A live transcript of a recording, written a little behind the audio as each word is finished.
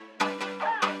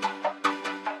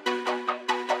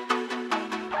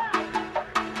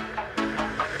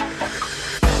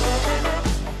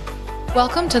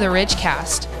Welcome to the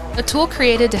Ridgecast, a tool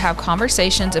created to have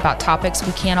conversations about topics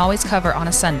we can't always cover on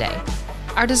a Sunday.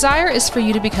 Our desire is for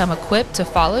you to become equipped to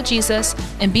follow Jesus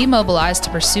and be mobilized to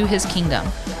pursue his kingdom.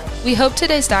 We hope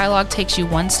today's dialogue takes you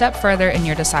one step further in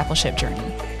your discipleship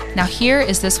journey. Now here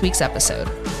is this week's episode.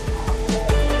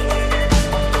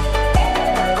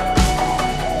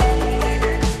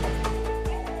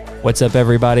 What's up,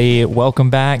 everybody?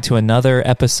 Welcome back to another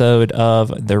episode of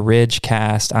the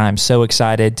Ridgecast. I'm so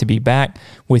excited to be back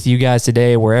with you guys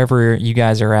today, wherever you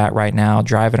guys are at right now,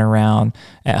 driving around,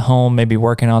 at home, maybe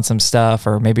working on some stuff,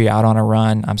 or maybe out on a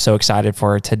run. I'm so excited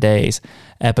for today's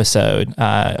episode.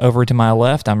 Over to my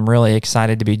left, I'm really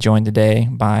excited to be joined today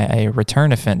by a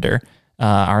return offender,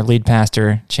 our lead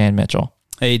pastor, Chan Mitchell.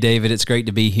 Hey, David, it's great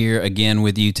to be here again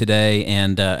with you today.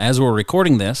 And as we're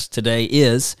recording this, today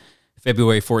is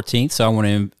February 14th, so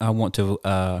I want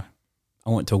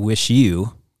to wish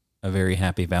you a very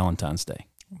happy Valentine's Day.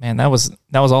 Man, that was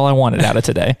all I wanted out of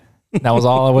today. That was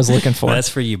all I was looking for. That's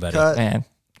for you, buddy. Man,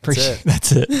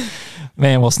 that's it.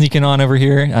 Man, well, sneaking on over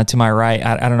here to my right,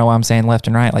 I don't know why I'm saying left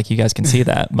and right like you guys can see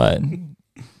that, but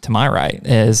to my right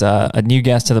is a new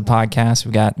guest to the podcast.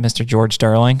 We've got Mr. George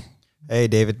Sterling. Hey,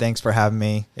 David, thanks for having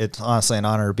me. It's honestly an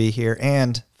honor to be here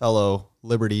and fellow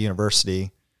Liberty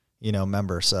University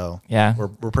member. So yeah,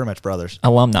 we're pretty much brothers.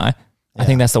 Alumni. Yeah. I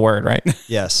think that's the word, right?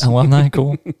 Yes. Alumni.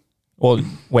 Cool. Well,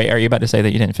 wait, are you about to say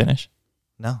that you didn't finish?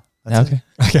 No. That's okay.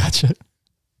 I gotcha.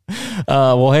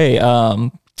 Well, hey,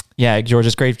 yeah, George,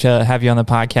 it's great to have you on the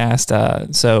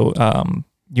podcast. So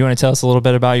you want to tell us a little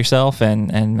bit about yourself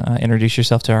and introduce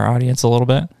yourself to our audience a little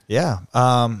bit? Yeah.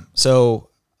 So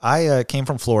I came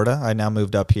from Florida. I now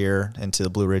moved up here into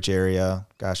the Blue Ridge area.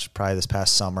 Gosh, probably this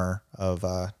past summer of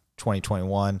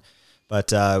 2021,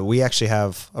 but we actually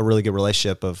have a really good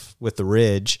relationship with the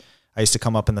Ridge. I used to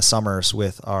come up in the summers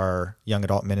with our young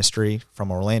adult ministry from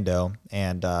Orlando,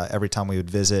 and every time we would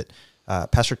visit,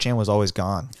 Pastor Chan was always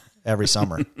gone every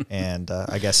summer, and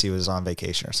I guess he was on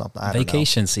vacation or something. I don't know.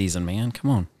 Vacation season, man.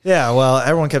 Come on. Yeah, well,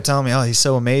 everyone kept telling me, "Oh, he's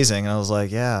so amazing," and I was like,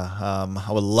 "Yeah,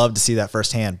 I would love to see that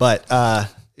firsthand." But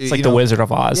it's like the Wizard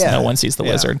of Oz. Yeah, no one sees the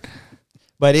wizard.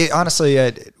 But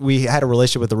honestly, we had a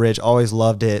relationship with the Ridge, always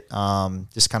loved it,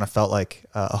 just kind of felt like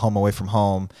a home away from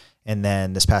home. And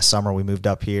then this past summer, we moved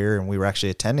up here, and we were actually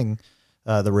attending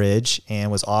the Ridge, and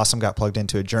it was awesome, got plugged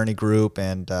into a journey group,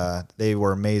 and they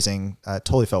were amazing. I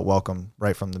totally felt welcome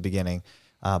right from the beginning.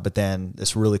 But then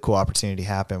this really cool opportunity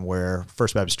happened where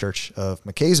First Baptist Church of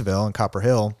McKaysville in Copper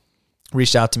Hill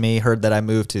reached out to me, heard that I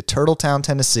moved to Turtletown,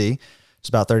 Tennessee. It's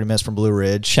about 30 minutes from Blue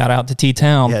Ridge. Shout out to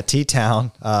T-Town. Yeah,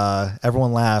 T-Town.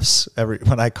 Everyone laughs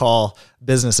when I call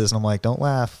businesses, and I'm like, "Don't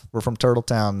laugh. We're from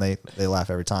Turtletown." They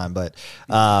laugh every time, but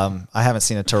I haven't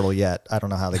seen a turtle yet. I don't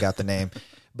know how they got the name,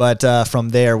 but from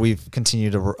there we've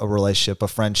continued a relationship, a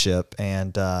friendship,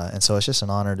 and so it's just an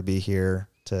honor to be here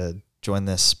to join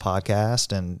this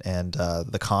podcast and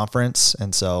the conference.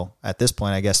 And so at this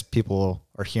point, I guess people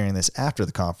are hearing this after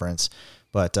the conference,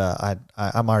 but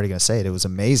I'm already going to say it. It was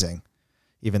amazing.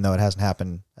 Even though it hasn't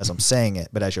happened as I'm saying it,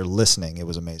 but as you're listening, it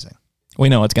was amazing. We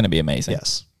know it's going to be amazing.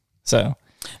 Yes. So,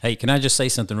 hey, can I just say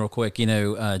something real quick?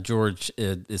 George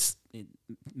is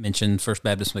mentioned First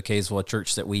Baptist McKaysville, a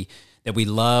church that we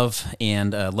love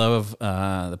and love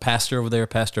the pastor over there,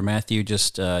 Pastor Matthew,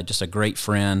 just a great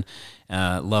friend.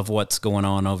 Love what's going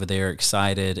on over there.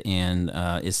 Excited, and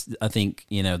I think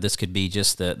this could be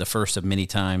just the first of many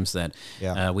times that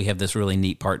we have this really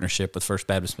neat partnership with First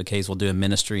Baptist McKaysville, doing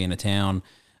ministry in a town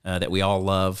that we all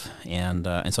love, and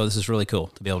so this is really cool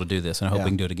to be able to do this, and I hope we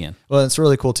can do it again. Well, it's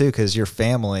really cool too because your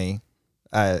family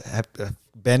have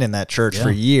been in that church for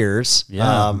years.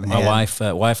 Yeah, my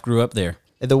wife grew up there.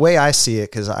 The way I see it,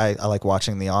 because I like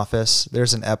watching The Office,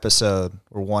 there's an episode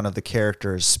where one of the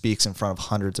characters speaks in front of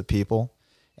hundreds of people,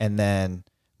 and then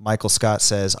Michael Scott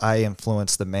says, "I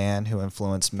influenced the man who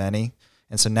influenced many."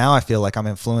 And so now I feel like I'm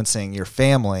influencing your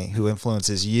family, who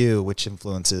influences you, which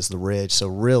influences the Ridge. So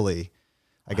really,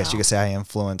 I guess you could say I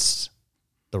influenced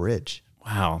the Ridge.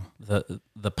 Wow,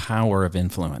 the power of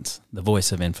influence, the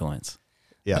voice of influence.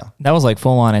 Yeah. that was like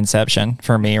full on Inception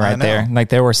for me right there. Like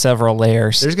there were several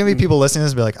layers. There's going to be people listening to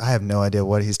this and be like, I have no idea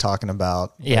what he's talking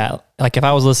about. Yeah. Like if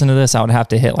I was listening to this, I would have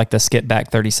to hit like the skip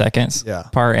back 30 seconds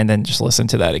part and then just listen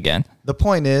to that again. The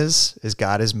point is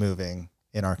God is moving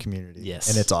in our community. Yes.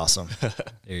 And it's awesome.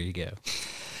 There you go.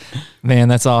 Man,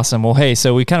 that's awesome. Well, hey,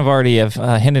 so we kind of already have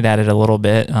hinted at it a little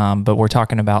bit, but we're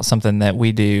talking about something that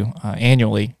we do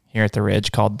annually here at the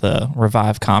Ridge called the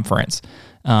Revive Conference.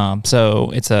 So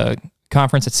it's a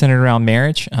conference that's centered around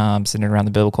marriage, centered around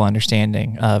the biblical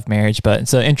understanding of marriage, but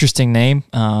it's an interesting name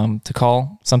to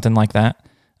call something like that.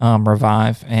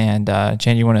 Revive. And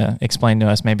Jan, you want to explain to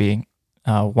us maybe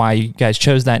why you guys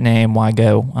chose that name, why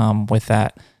go with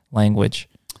that language?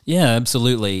 Yeah,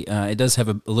 absolutely. It does have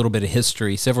a little bit of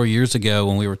history. Several years ago,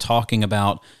 when we were talking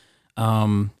about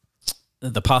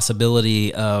the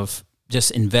possibility of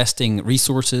just investing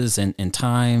resources and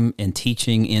time and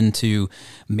teaching into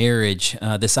marriage,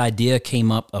 this idea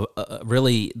came up.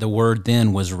 Really, the word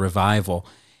then was revival.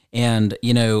 And,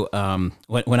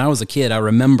 when I was a kid, I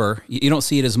remember, you don't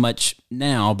see it as much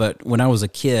now, but when I was a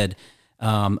kid,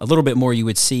 a little bit more you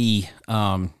would see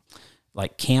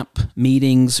like camp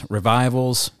meetings,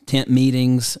 revivals, tent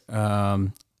meetings.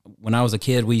 When I was a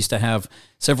kid, we used to have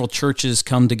several churches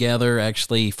come together.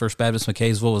 Actually, First Baptist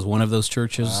McKaysville was one of those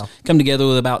churches. Wow. Come together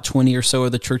with about 20 or so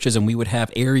of the churches, and we would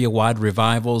have area-wide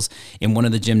revivals in one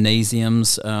of the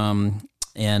gymnasiums.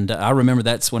 And I remember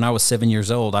that's when I was 7 years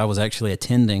old. I was actually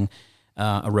attending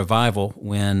a revival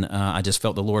when I just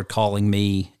felt the Lord calling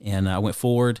me, and I went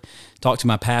forward, talked to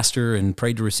my pastor, and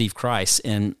prayed to receive Christ.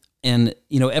 And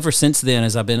ever since then,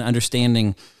 as I've been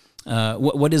understanding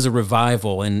what is a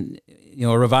revival, and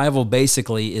a revival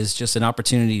basically is just an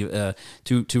opportunity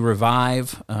to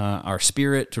revive our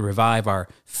spirit, to revive our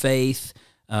faith,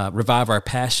 revive our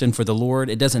passion for the Lord.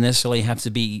 It doesn't necessarily have to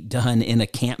be done in a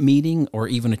camp meeting or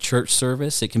even a church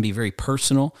service. It can be very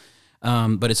personal,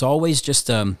 but it's always just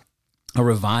a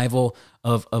revival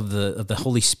of the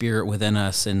Holy Spirit within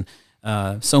us. And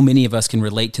so many of us can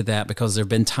relate to that because there have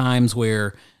been times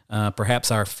where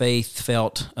perhaps our faith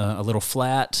felt a little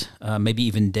flat, maybe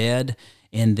even dead.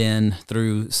 And then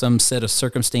through some set of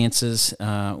circumstances,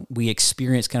 we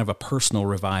experienced kind of a personal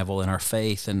revival in our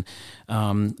faith and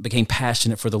became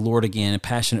passionate for the Lord again and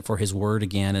passionate for His Word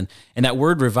again. And that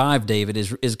word revive, David,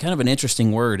 is kind of an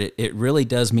interesting word. It really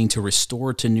does mean to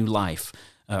restore to new life,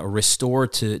 restore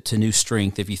to new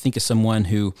strength. If you think of someone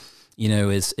who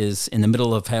is in the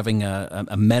middle of having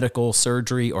a medical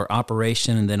surgery or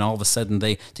operation, and then all of a sudden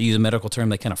to use a medical term,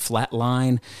 they kind of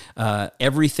flatline.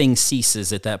 Everything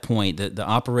ceases at that point. The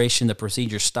operation, the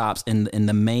procedure stops, and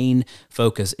the main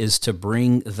focus is to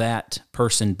bring that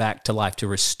person back to life, to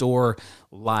restore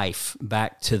life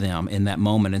back to them in that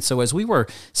moment. And so as we were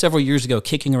several years ago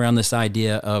kicking around this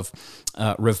idea of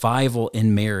revival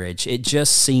in marriage, it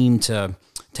just seemed to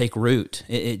take root.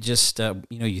 It just,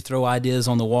 you throw ideas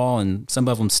on the wall and some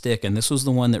of them stick. And this was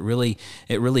the one that really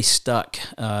stuck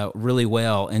really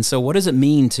well. And so what does it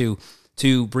mean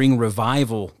to bring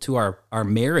revival to our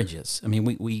marriages? I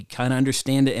mean, we kind of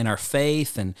understand it in our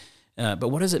faith, but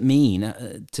what does it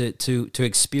mean to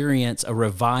experience a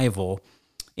revival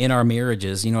in our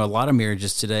marriages? A lot of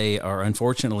marriages today are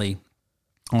unfortunately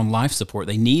on life support.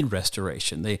 They need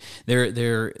restoration. They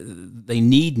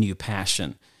need new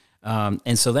passion.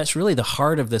 And so that's really the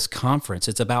heart of this conference.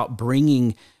 It's about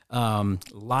bringing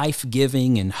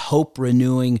life-giving and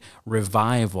hope-renewing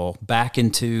revival back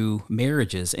into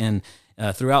marriages. And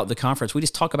throughout the conference, we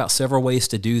just talk about several ways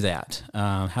to do that,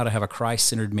 how to have a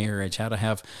Christ-centered marriage, how to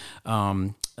have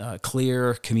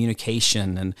clear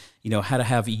communication, and how to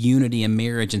have unity in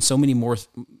marriage, and so many more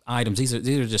items. These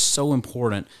are just so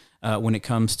important when it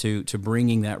comes to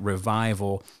bringing that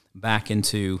revival back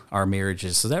into our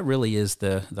marriages. So that really is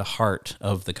the heart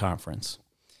of the conference.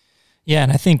 Yeah,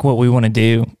 and I think what we want to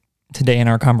do today in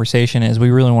our conversation is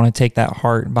we really want to take that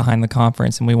heart behind the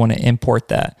conference and we want to import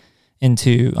that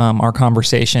into our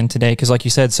conversation today. Because like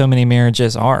you said, so many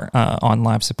marriages are on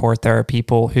life support. There are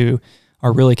people who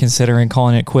are really considering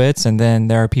calling it quits, and then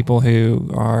there are people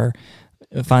who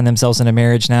find themselves in a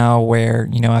marriage now where,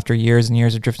 after years and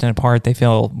years of drifting apart, they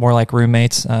feel more like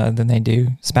roommates than they do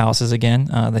spouses again.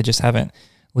 They just haven't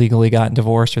legally gotten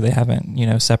divorced, or they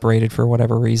haven't, separated for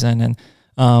whatever reason. And,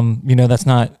 that's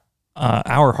not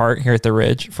our heart here at the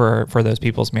Ridge for those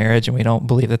people's marriage. And we don't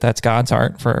believe that that's God's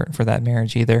heart for that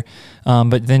marriage either.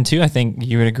 But then too, I think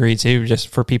you would agree too, just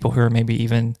for people who are maybe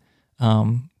even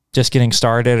just getting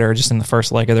started or just in the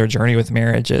first leg of their journey with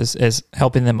marriage is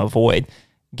helping them avoid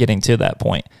getting to that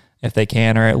point if they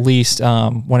can, or at least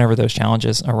whenever those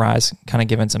challenges arise, kind of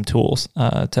giving some tools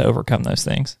to overcome those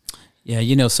things.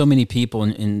 Yeah, so many people,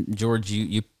 and George,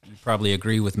 you probably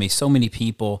agree with me, so many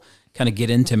people kind of get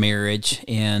into marriage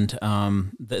and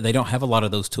they don't have a lot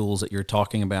of those tools that you're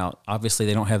talking about. Obviously,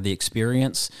 they don't have the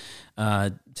experience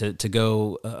to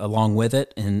go along with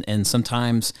it. And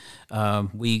sometimes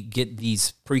we get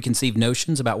these preconceived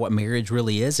notions about what marriage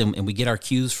really is, and we get our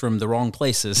cues from the wrong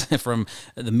places, from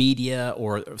the media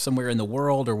or somewhere in the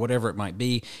world or whatever it might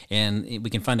be. And we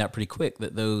can find out pretty quick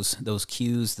that those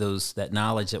cues, that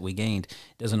knowledge that we gained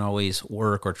doesn't always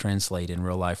work or translate in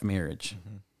real life marriage.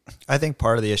 Mm-hmm. I think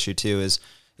part of the issue too is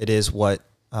it is what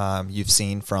you've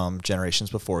seen from generations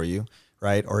before you,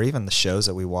 right? Or even the shows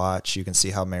that we watch, you can see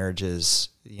how marriages,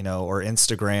 or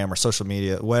Instagram or social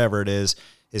media, whatever it is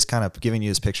kind of giving you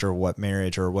this picture of what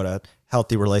marriage or what a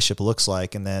healthy relationship looks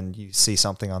like. And then you see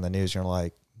something on the news, and you're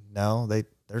like, no,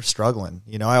 they're struggling.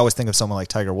 I always think of someone like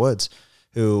Tiger Woods,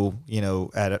 who,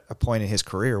 at a point in his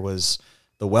career was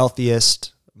the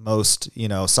wealthiest, most,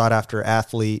 sought after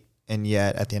athlete. And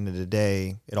yet at the end of the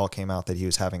day, it all came out that he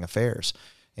was having affairs.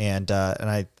 And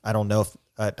I don't know if,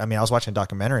 I was watching a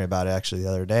documentary about it actually the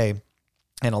other day,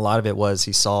 and a lot of it was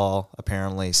he saw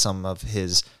apparently some of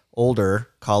his older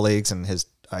colleagues and his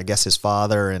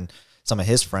father and some of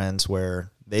his friends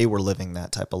where they were living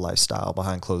that type of lifestyle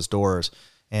behind closed doors.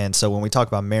 And so when we talk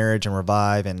about marriage and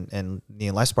Revive and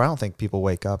Neon Life Support, I don't think people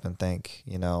wake up and think,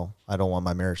 I don't want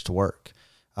my marriage to work.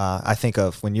 I think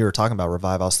of when you were talking about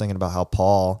Revive, I was thinking about how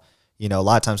Paul, a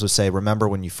lot of times would say, remember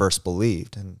when you first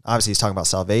believed. And obviously he's talking about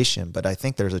salvation, but I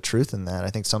think there's a truth in that. I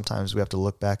think sometimes we have to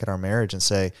look back at our marriage and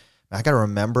say, I got to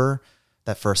remember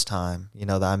that first time,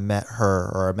 that I met her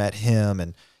or I met him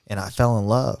and I fell in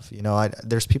love.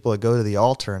 There's people that go to the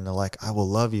altar and they're like, I will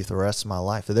love you for the rest of my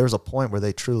life. There was a point where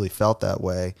they truly felt that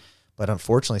way. But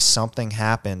unfortunately, something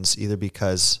happens either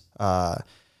because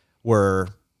we're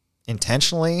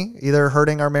intentionally either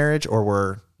hurting our marriage or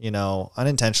we're,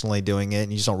 unintentionally doing it,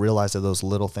 and you just don't realize that those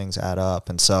little things add up.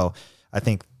 And so I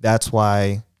think that's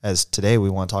why, as today,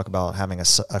 we want to talk about having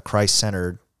a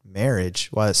Christ-centered marriage,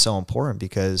 why it's so important,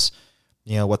 because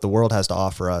what the world has to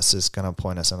offer us is going to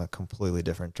point us in a completely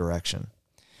different direction.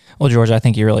 Well, George, I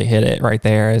think you really hit it right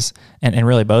there. And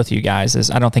really both you guys,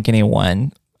 I don't think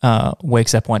anyone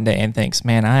wakes up one day and thinks,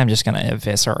 man, I am just going to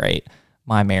eviscerate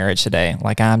my marriage today.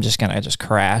 Like, I'm just going to just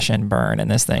crash and burn in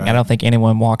this thing. Right. I don't think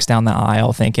anyone walks down the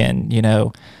aisle thinking,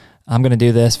 I'm going to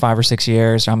do this 5 or 6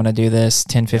 years, or I'm going to do this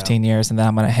 10, 15 years, and then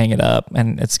I'm going to hang it up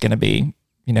and it's going to be,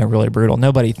 really brutal.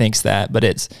 Nobody thinks that, but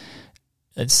it's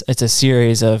a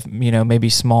series of, maybe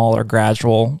small or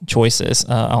gradual choices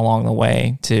along the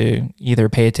way to either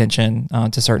pay attention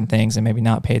to certain things and maybe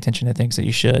not pay attention to things that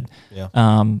you should. Yeah.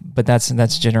 But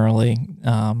that's generally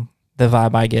the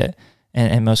vibe I get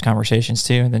in most conversations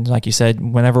too. And then, like you said,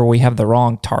 whenever we have the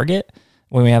wrong target,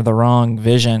 when we have the wrong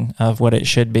vision of what it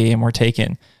should be, and we're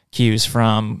taking cues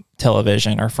from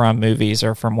television or from movies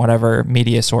or from whatever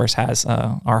media source has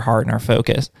our heart and our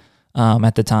focus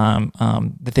at the time.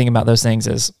 The thing about those things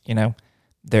is,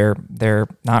 they're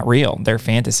not real. They're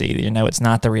fantasy. It's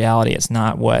not the reality. It's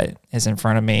not what is in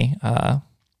front of me,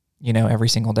 every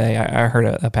single day. I heard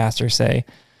a pastor say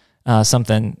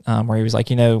something where he was like,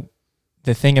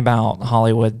 the thing about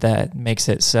Hollywood that makes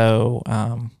it so,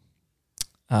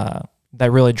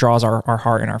 that really draws our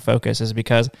heart and our focus is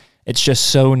because it's just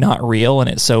so not real and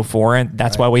it's so foreign.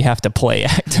 That's why we have to play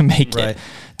act to make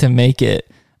it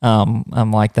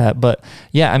like that. But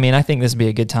yeah, I think this would be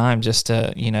a good time just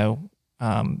to,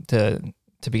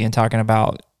 to begin talking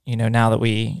about, now that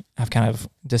we have kind of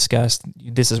discussed,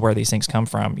 this is where these things come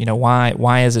from.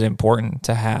 Why is it important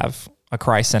to have a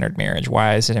Christ-centered marriage?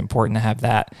 Why is it important to have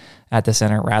that at the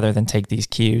center rather than take these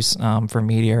cues from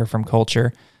media or from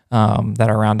culture that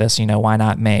are around us? Why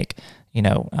not make,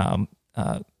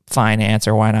 finance,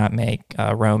 or why not make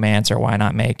romance, or why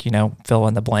not make, fill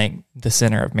in the blank, the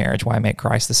center of marriage? Why make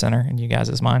Christ the center in you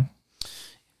guys' mind?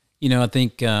 I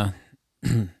think to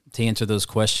answer those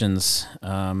questions,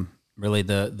 really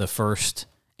the first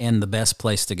and the best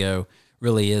place to go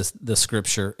really is the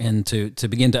Scripture, and to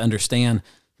begin to understand,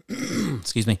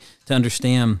 excuse me, to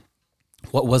understand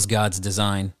what was God's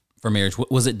design for marriage.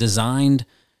 Was it designed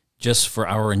just for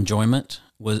our enjoyment?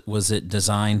 Was it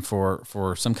designed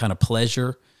for some kind of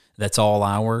pleasure that's all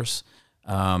ours?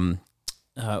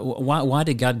 Why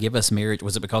did God give us marriage?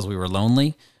 Was it because we were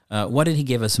lonely? Why did He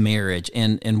give us marriage?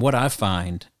 And what I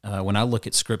find when I look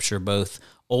at Scripture, both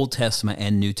Old Testament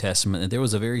and New Testament, that there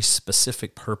was a very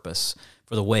specific purpose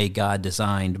for the way God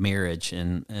designed marriage.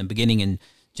 And beginning in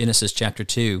Genesis chapter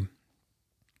 2,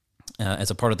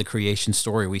 as a part of the creation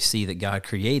story, we see that God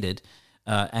created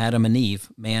Adam and Eve,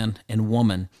 man and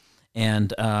woman,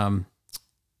 and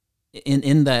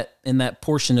in that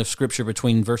portion of Scripture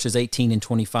between verses 18 and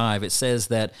 25, it says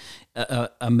that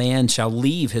a man shall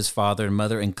leave his father and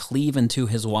mother and cleave unto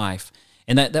his wife.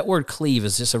 And that word cleave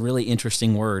is just a really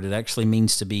interesting word. It actually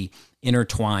means to be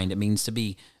intertwined. It means to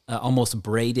be almost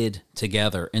braided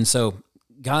together. And so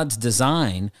God's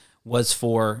design was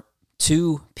for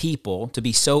two people to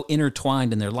be so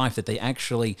intertwined in their life that they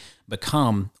actually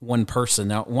become one person.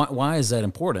 Now, why is that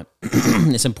important?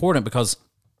 It's important because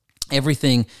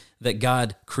everything that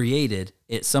God created,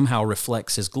 it somehow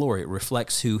reflects His glory. It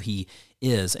reflects who He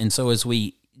is. And so as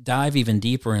we dive even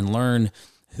deeper and learn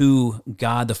who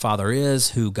God the Father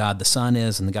is, who God the Son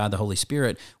is, and the God the Holy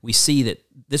Spirit, we see that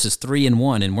this is 3 in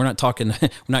 1. And we're not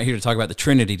here to talk about the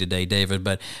Trinity today, David,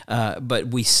 but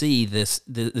we see this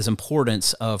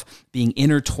importance of being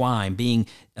intertwined, being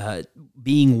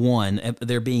one,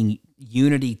 there being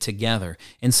unity together.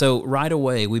 And so right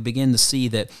away we begin to see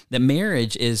that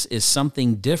marriage is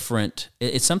something different.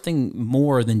 It's something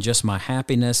more than just my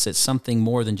happiness. It's something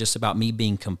more than just about me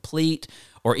being complete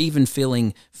or even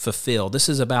feeling fulfilled. This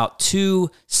is about two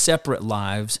separate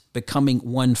lives becoming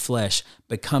one flesh,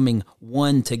 becoming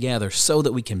one together so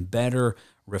that we can better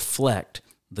reflect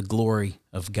the glory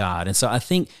of God. And so I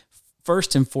think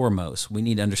first and foremost, we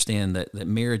need to understand that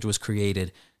marriage was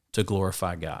created to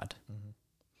glorify God.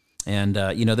 Mm-hmm. And,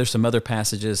 there's some other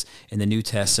passages in the New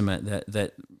Testament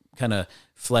that kind of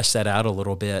flesh that out a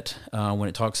little bit when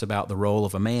it talks about the role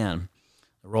of a man,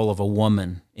 the role of a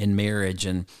woman in marriage,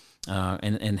 and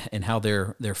how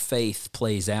their faith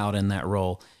plays out in that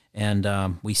role.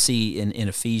 And we see in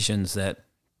Ephesians that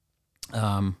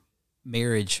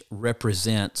marriage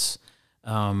represents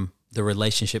the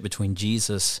relationship between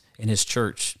Jesus and his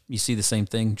church. You see the same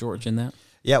thing, George, in that?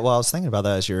 Yeah, well, I was thinking about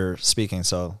that as you're speaking,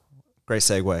 so great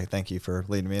segue. Thank you for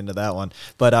leading me into that one.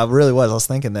 But I was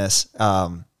thinking this,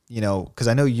 because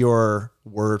I know your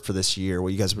word for this year,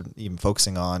 what you guys were even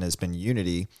focusing on has been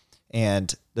unity.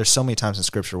 And there's so many times in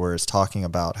Scripture where it's talking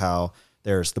about how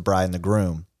there's the bride and the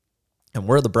groom. And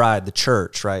we're the bride, the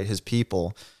church, right, his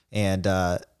people. And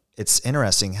it's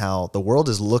interesting how the world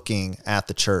is looking at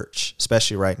the church,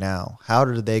 especially right now. How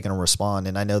are they going to respond?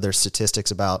 And I know there's statistics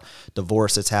about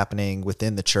divorce that's happening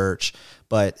within the church.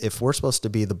 But if we're supposed to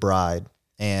be the bride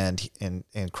and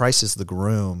Christ is the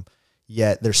groom,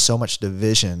 yet there's so much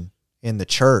division in the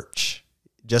church,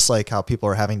 just like how people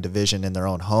are having division in their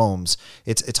own homes,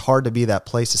 it's hard to be that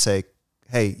place to say,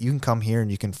 hey, you can come here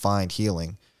and you can find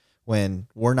healing, when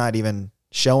we're not even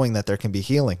showing that there can be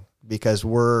healing because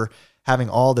we're having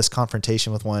all this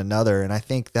confrontation with one another. And I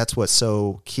think that's what's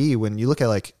so key when you look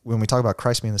at, when we talk about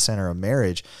Christ being the center of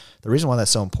marriage, the reason why that's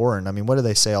so important, I mean, what do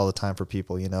they say all the time for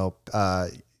people?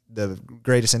 The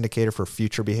greatest indicator for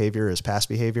future behavior is past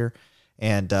behavior.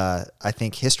 And I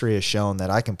think history has shown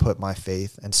that I can put my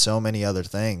faith in so many other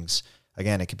things.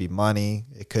 Again, it could be money,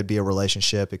 it could be a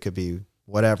relationship, it could be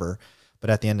whatever. But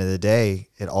at the end of the day,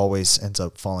 it always ends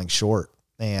up falling short.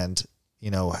 And,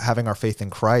 having our faith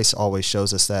in Christ always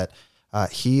shows us that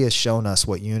he has shown us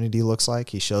what unity looks like.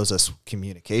 He shows us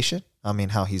communication. I mean,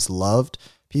 how he's loved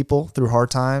people through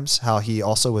hard times, how he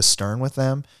also was stern with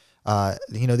them.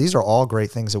 These are all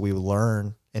great things that we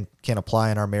learn and can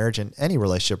apply in our marriage and any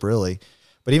relationship really.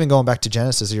 But even going back to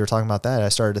Genesis, you were talking about that, I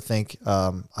started to think,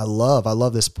 I love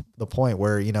the point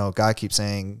where, God keeps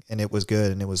saying, and it was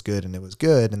good, and it was good, and it was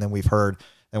good. And then we've heard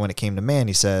that when it came to man,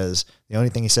 he says, the only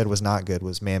thing he said was not good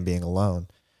was man being alone.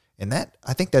 And that,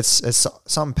 I think that's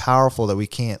something powerful that we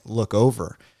can't look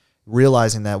over,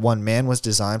 realizing that one, man was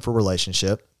designed for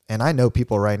relationship. And I know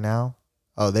people right now,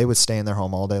 they would stay in their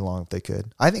home all day long if they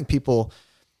could. I think people,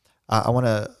 I want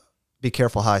to be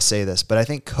careful how I say this, but I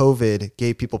think COVID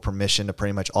gave people permission to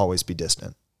pretty much always be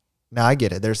distant. Now, I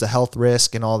get it. There's the health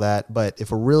risk and all that, but if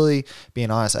we're really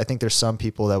being honest, I think there's some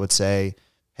people that would say,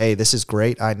 hey, this is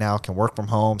great. I now can work from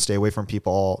home, stay away from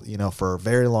people, for a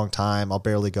very long time. I'll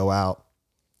barely go out.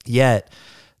 Yet,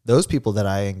 those people that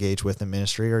I engage with in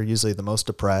ministry are usually the most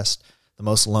depressed, the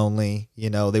most lonely.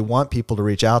 They want people to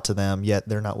reach out to them, yet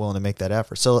they're not willing to make that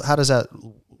effort. So how does that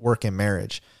work in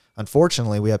marriage?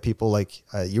 Unfortunately, we have people like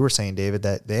you were saying, David,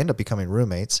 that they end up becoming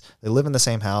roommates. They live in the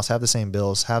same house, have the same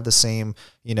bills, have the same,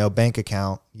 bank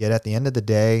account. Yet at the end of the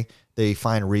day, they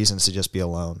find reasons to just be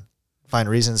alone, find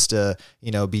reasons to,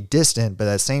 be distant. But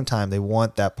at the same time, they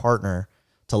want that partner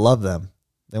to love them.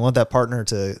 They want that partner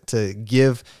to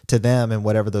give to them and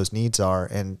whatever those needs are.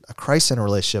 And a Christ-centered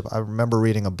relationship, I remember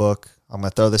reading a book. I'm going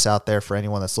to throw this out there for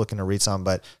anyone that's looking to read something,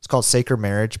 but it's called Sacred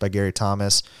Marriage by Gary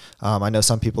Thomas. I know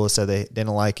some people have said they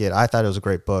didn't like it. I thought it was a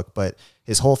great book, but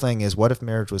his whole thing is, what if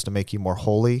marriage was to make you more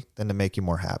holy than to make you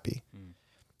more happy?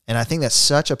 And I think that's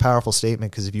such a powerful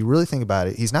statement, because if you really think about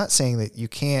it, he's not saying that you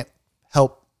can't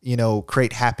help,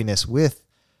 create happiness with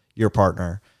your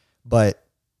partner, but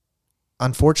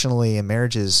unfortunately, in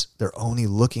marriages, they're only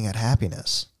looking at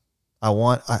happiness. I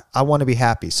want to be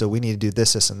happy, so we need to do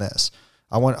this, and this.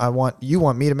 You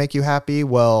want me to make you happy?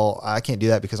 Well, I can't do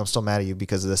that because I'm still mad at you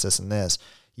because of this, and this.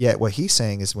 Yet what he's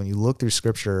saying is, when you look through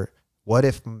Scripture, what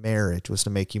if marriage was to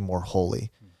make you more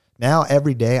holy? Now,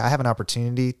 every day, I have an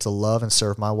opportunity to love and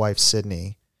serve my wife,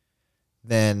 Sydney,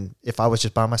 than if I was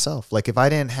just by myself. Like, if I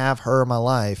didn't have her in my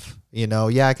life,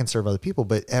 I can serve other people,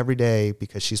 but every day,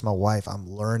 because she's my wife, I'm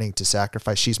learning to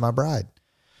sacrifice. She's my bride.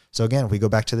 So again, if we go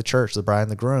back to the church, the bride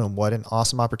and the groom, what an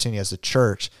awesome opportunity as a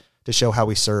church to show how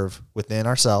we serve within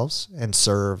ourselves and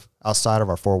serve outside of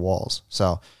our four walls.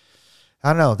 So I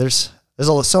don't know, there's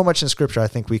so much in scripture I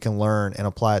think we can learn and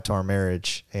apply it to our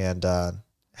marriage, and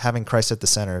having Christ at the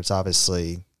center, it's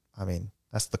obviously, I mean,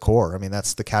 that's the core. I mean,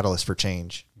 that's the catalyst for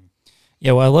change.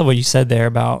 Yeah, well, I love what you said there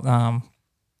about,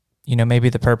 maybe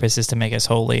the purpose is to make us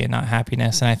holy and not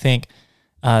happiness. And I think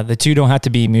the two don't have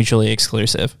to be mutually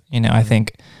exclusive. I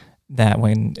think that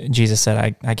when Jesus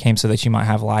said, I came so that you might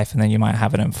have life and then you might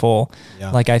have it in full.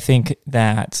 Yeah. Like, I think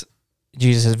that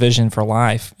Jesus' vision for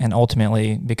life and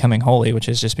ultimately becoming holy, which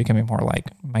is just becoming more like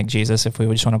Jesus, if we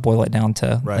would just want to boil it down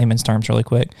to layman's terms really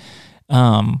quick,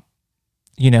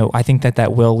 I think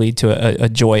that will lead to a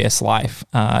joyous life,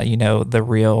 the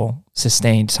real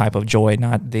sustained type of joy,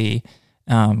 not the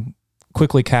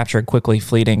quickly captured, quickly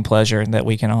fleeting pleasure that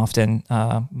we can often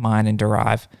mine and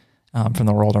derive from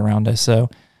the world around us. So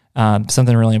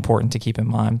something really important to keep in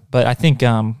mind. But I think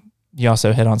you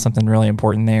also hit on something really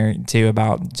important there too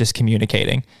about just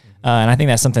communicating. And I think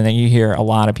that's something that you hear a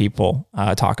lot of people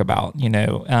talk about.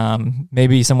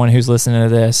 Maybe someone who's listening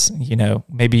to this,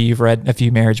 maybe you've read a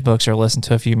few marriage books or listened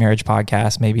to a few marriage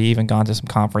podcasts, maybe even gone to some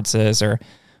conferences or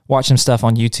watch some stuff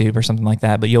on YouTube or something like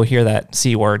that. But you'll hear that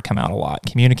C word come out a lot: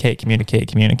 communicate, communicate,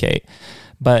 communicate.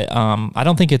 But I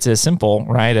don't think it's as simple,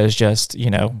 right, as just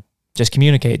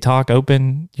communicate, talk,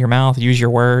 open your mouth, use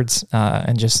your words,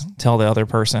 and just tell the other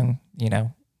person,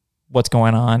 what's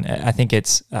going on. I think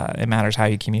it matters how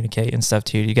you communicate and stuff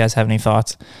too. Do you guys have any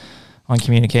thoughts on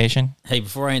communication? Hey,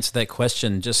 before I answer that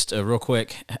question, just real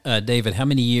quick, David, how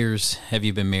many years have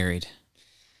you been married?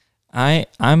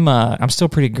 I'm still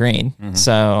pretty green,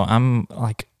 so I'm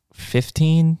like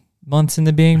 15 months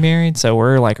into being married. So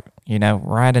we're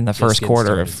right in the first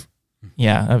quarter of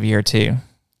year 2.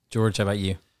 George, how about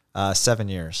you? 7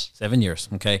 years. 7 years.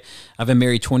 Okay. I've been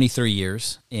married 23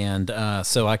 years. And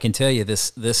so I can tell you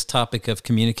this topic of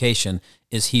communication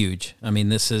is huge. I mean,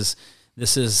 this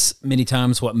is many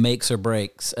times what makes or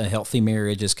breaks a healthy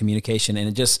marriage is communication. And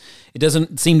it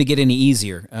doesn't seem to get any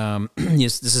easier.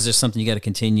 This is just something you got to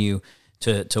continue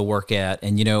to work at.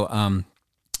 And,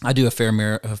 I do a fair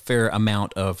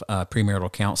amount of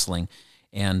premarital counseling.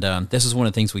 And this is one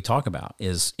of the things we talk about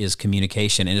is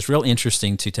communication. And it's real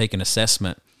interesting to take an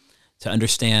assessment to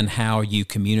understand how you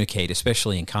communicate,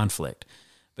 especially in conflict.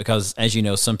 Because as you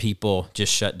know, some people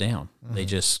just shut down. Mm-hmm. They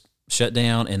just shut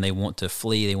down and they want to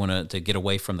flee. They want to get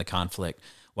away from the conflict.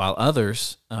 While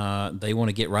others, they want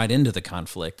to get right into the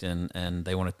conflict and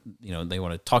they want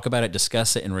to talk about it,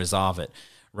 discuss it, and resolve it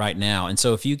right now. And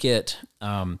so if you get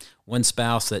one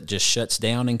spouse that just shuts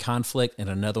down in conflict and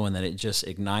another one that it just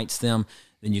ignites them,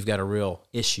 then you've got a real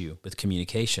issue with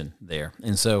communication there.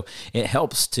 And so it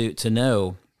helps to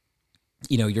know,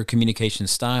 your communication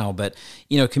style. But,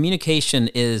 communication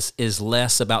is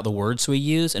less about the words we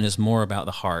use and is more about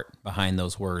the heart behind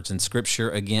those words. And Scripture,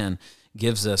 again,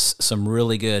 gives us some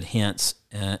really good hints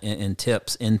and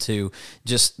tips into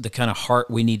just the kind of heart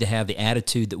we need to have, the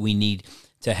attitude that we need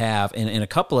to have. And a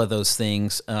couple of those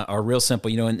things are real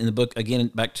simple. In the book, again,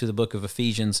 back to the book of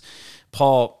Ephesians,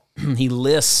 Paul, he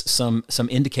lists some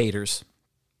indicators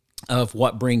of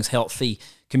what brings healthy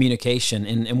communication.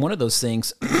 And one of those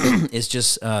things is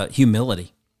just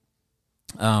humility.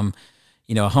 A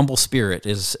humble spirit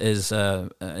is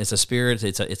a spirit.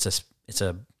 It's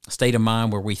a state of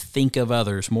mind where we think of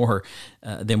others more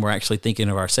than we're actually thinking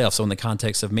of ourselves. So in the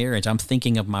context of marriage, I'm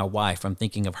thinking of my wife. I'm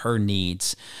thinking of her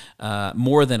needs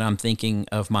more than I'm thinking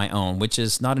of my own, which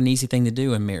is not an easy thing to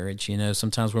do in marriage.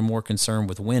 Sometimes we're more concerned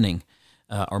with winning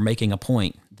or making a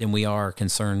point than we are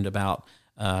concerned about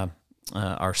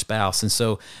our spouse. And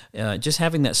so just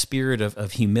having that spirit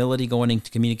of humility going into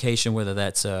communication, whether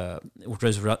that's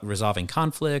resolving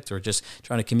conflict or just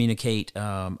trying to communicate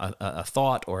a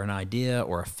thought or an idea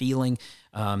or a feeling,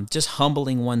 just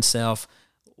humbling oneself,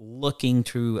 looking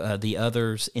to the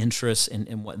other's interests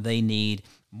and what they need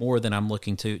more than I'm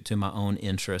looking to my own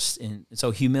interests. And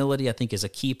so humility, I think, is a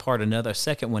key part. Another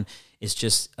second one is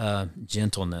just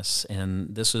gentleness.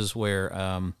 And this is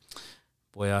where...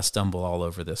 Boy, I stumble all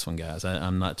over this one, guys.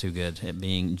 I'm not too good at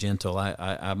being gentle.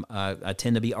 I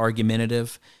tend to be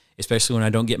argumentative, especially when I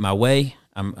don't get my way.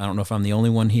 I don't know if I'm the only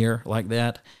one here like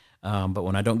that, but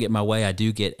when I don't get my way, I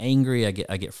do get angry. I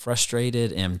get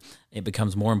frustrated, and it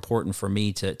becomes more important for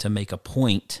me to make a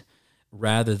point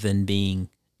rather than being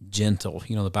gentle.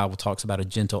 The Bible talks about a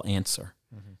gentle answer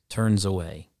turns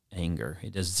away anger.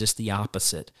 It does just the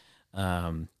opposite.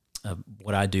 Of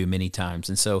what I do many times.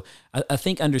 And so I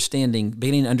think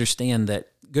beginning to understand that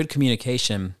good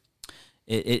communication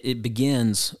it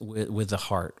begins with the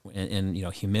heart and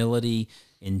humility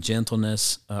and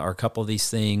gentleness are a couple of these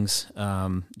things.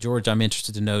 George, I'm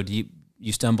interested to know, do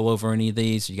you stumble over any of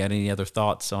these? You got any other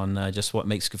thoughts on just what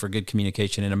makes for good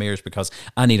communication in a marriage? Because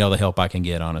I need all the help I can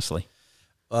get, honestly.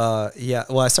 Yeah.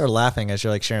 Well, I started laughing as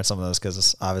you're like sharing some of those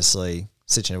because obviously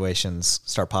situations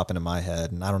start popping in my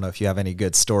head. And I don't know if you have any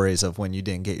good stories of when you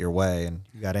didn't get your way and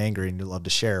you got angry and you love to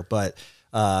share. But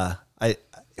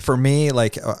for me,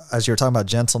 like as you were talking about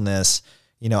gentleness,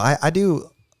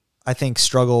 I think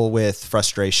struggle with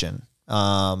frustration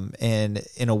and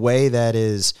in a way that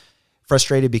is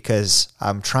frustrated because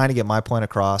I'm trying to get my point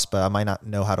across, but I might not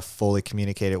know how to fully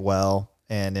communicate it well.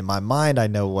 And in my mind, I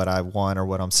know what I want or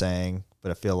what I'm saying, but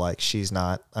I feel like she's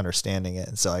not understanding it.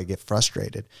 And so I get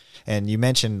frustrated. And you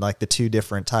mentioned like the two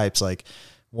different types, like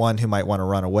one who might want to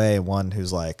run away, one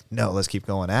who's like, no, let's keep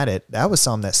going at it. That was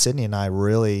something that Sydney and I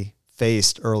really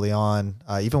faced early on,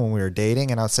 even when we were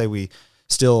dating. And I'd say we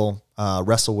still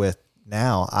wrestle with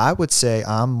now. I would say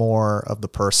I'm more of the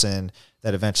person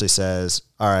that eventually says,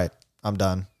 all right, I'm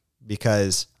done,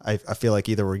 because I feel like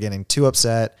either we're getting too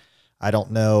upset. I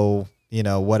don't know,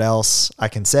 what else I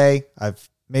can say. I've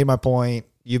made my point.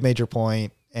 You've made your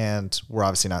point, and we're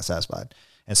obviously not satisfied.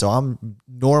 And so I'm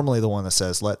normally the one that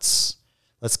says, let's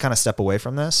kind of step away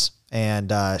from this.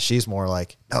 And she's more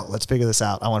like, no, let's figure this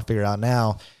out. I want to figure it out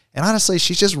now. And honestly,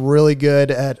 she's just really good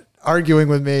at arguing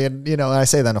with me. And, and I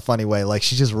say that in a funny way, like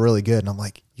she's just really good. And I'm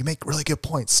like, you make really good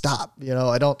points. Stop.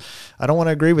 I don't want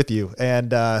to agree with you.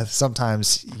 And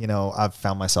sometimes, I've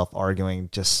found myself arguing,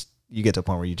 you get to a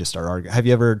point where you just start arguing. Have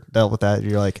you ever dealt with that?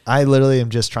 You're like, I literally am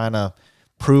just trying to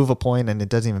prove a point and it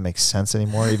doesn't even make sense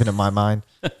anymore, even in my mind.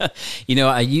 At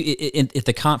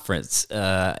the conference,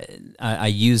 I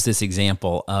use this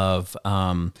example of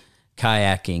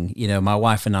kayaking. My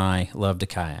wife and I love to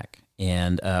kayak.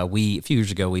 And a few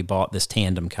years ago, we bought this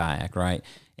tandem kayak, right?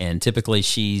 And typically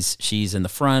she's in the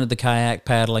front of the kayak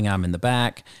paddling, I'm in the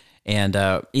back. And,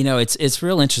 it's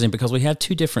real interesting because we have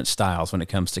two different styles when it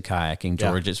comes to kayaking,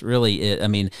 George. Yeah. It's really,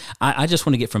 I just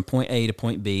want to get from point A to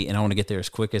point B and I want to get there as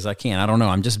quick as I can. I don't know.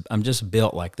 I'm just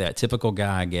built like that. Typical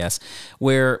guy, I guess,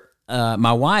 where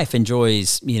my wife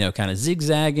enjoys, kind of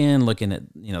zigzagging, looking at,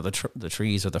 the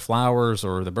trees or the flowers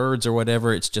or the birds or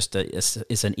whatever. It's just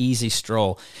it's an easy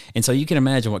stroll. And so you can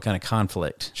imagine what kind of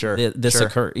conflict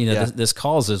this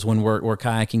causes when we're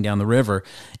kayaking down the river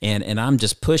and I'm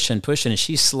just pushing and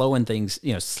she's slowing things,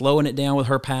 slowing it down with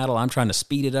her paddle. I'm trying to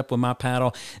speed it up with my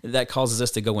paddle. That causes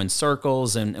us to go in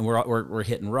circles and we're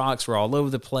hitting rocks. We're all over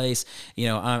the place.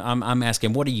 I'm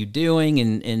asking, what are you doing?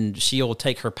 And she'll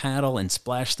take her paddle and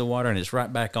splash the water and it's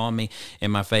right back on me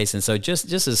in my face. And so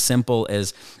just as simple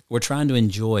as we're trying to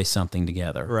enjoy something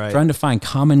together, right, trying to find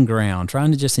common ground,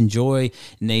 trying to just enjoy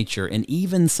nature, and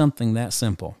even something that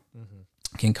simple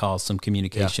can cause some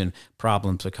communication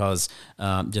problems because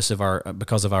because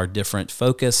of our different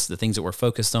focus, the things that we're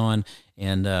focused on,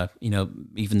 and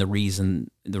even the reason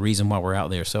why we're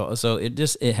out there. So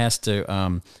it has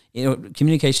to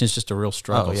communication is just a real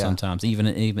struggle sometimes, even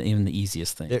the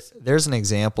easiest things. There's an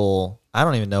example. I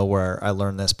don't even know where I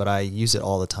learned this, but I use it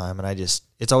all the time, and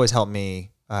it's always helped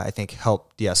me. I think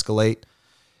help de-escalate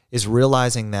is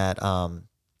realizing that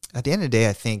at the end of the day,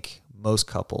 I think most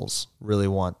couples really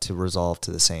want to resolve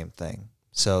to the same thing.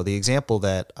 So the example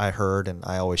that I heard and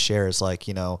I always share is like,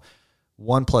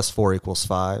 1 + 4 =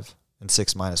 5 and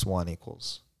 6 - 1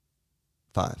 =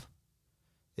 5.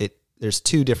 There's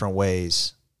two different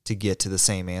ways to get to the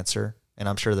same answer. And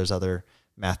I'm sure there's other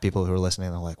math people who are listening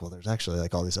and they're like, well, there's actually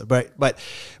like all these, but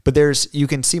you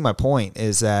can see my point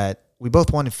is that we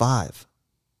both wanted 5.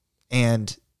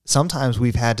 And sometimes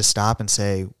we've had to stop and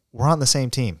say, we're on the same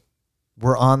team.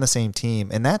 We're on the same team.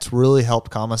 And that's really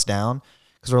helped calm us down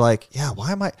because we're like, yeah,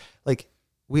 why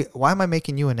am I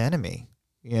making you an enemy?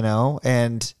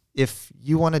 And if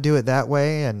you want to do it that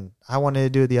way and I wanted to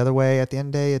do it the other way, at the end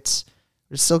of the day, it's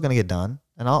still going to get done.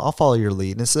 And I'll follow your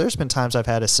lead. And so there's been times I've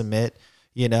had to submit,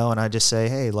 and I just say,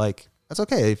 hey, like, that's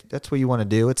okay. If that's what you want to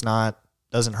do.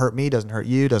 Doesn't hurt me, doesn't hurt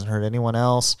you, doesn't hurt anyone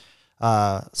else.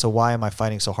 So why am I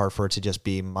fighting so hard for it to just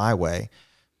be my way?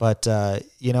 But, and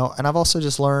I've also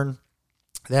just learned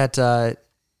that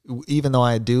even though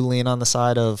I do lean on the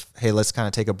side of, hey, let's kind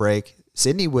of take a break,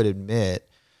 Sydney would admit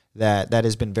that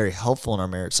has been very helpful in our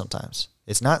marriage sometimes.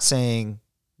 It's not saying,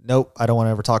 nope, I don't want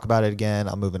to ever talk about it again,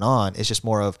 I'm moving on. It's just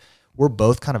more of, we're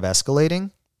both kind of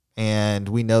escalating and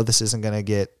we know this isn't going to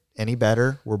get any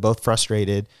better. We're both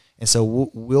frustrated. And so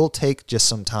we'll take just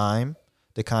some time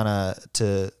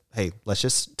to hey, let's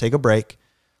just take a break.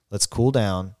 Let's cool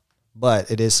down.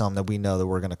 But it is something that we know that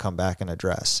we're going to come back and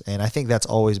address. And I think that's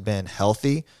always been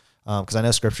healthy. Because I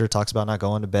know Scripture talks about not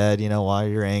going to bed, while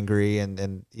you're angry,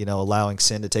 and allowing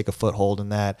sin to take a foothold in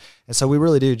that. And so we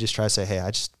really do just try to say, hey,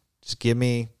 I just give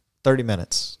me 30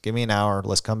 minutes, give me an hour,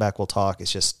 let's come back, we'll talk.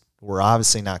 It's just, we're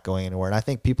obviously not going anywhere. And I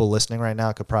think people listening right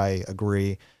now could probably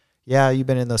agree. Yeah, you've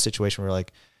been in those situations where you're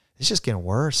like, it's just getting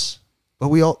worse. But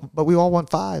we all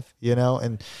want 5,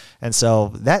 and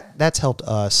so that's helped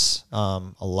us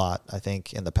a lot, I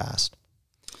think, in the past.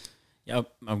 Yeah,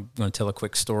 I'm going to tell a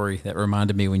quick story that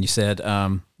reminded me when you said,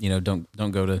 don't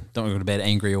go to bed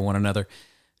angry with one another.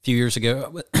 A few years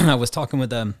ago, I was talking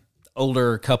with an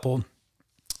older couple,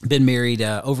 been married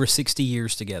over 60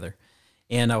 years together,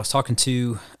 and I was talking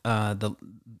to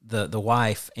the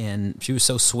wife, and she was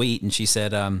so sweet, and she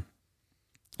said,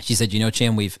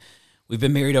 Chan, we've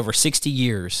been married over 60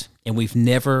 years, and we've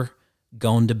never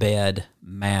gone to bed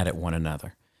mad at one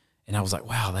another. And I was like,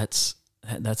 wow, that's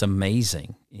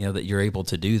amazing, that you're able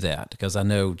to do that, because I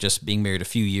know just being married a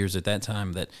few years at that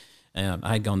time that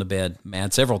I had gone to bed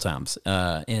mad several times.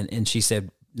 And she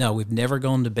said, no, we've never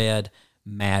gone to bed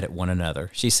mad at one another.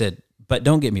 She said, but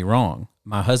don't get me wrong,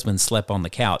 my husband slept on the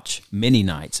couch many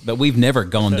nights, but we've never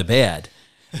gone to bed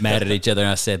mad at each other.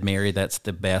 And I said, Mary, that's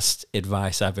the best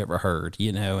advice I've ever heard,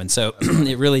 and so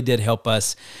it really did help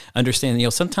us understand,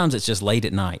 sometimes it's just late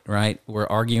at night, right? We're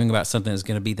arguing about something that's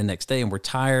going to be the next day, and we're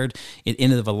tired at the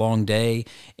end of a long day,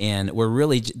 and we're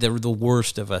really, the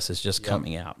worst of us is just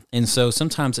coming out. And so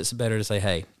sometimes it's better to say,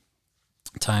 hey,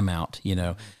 time out,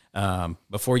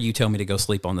 before you tell me to go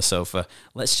sleep on the sofa,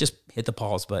 let's just hit the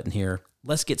pause button here.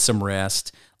 Let's get some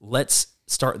rest. Let's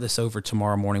start this over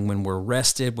tomorrow morning when we're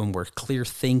rested, when we're clear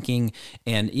thinking.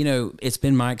 And, it's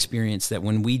been my experience that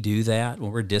when we do that,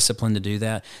 when we're disciplined to do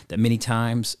that, that many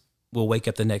times we'll wake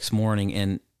up the next morning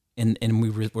and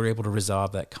we're able to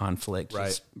resolve that conflict. Right.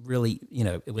 Just really,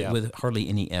 with hardly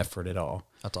any effort at all.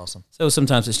 That's awesome. So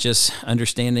sometimes it's just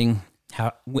understanding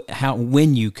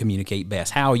when you communicate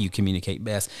best, how you communicate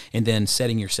best, and then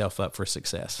setting yourself up for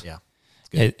success. Yeah.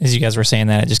 As you guys were saying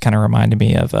that, it just kind of reminded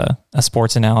me of a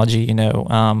sports analogy.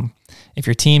 If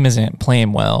your team isn't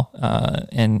playing well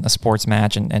in a sports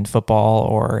match in football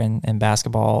or in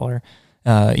basketball or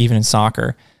even in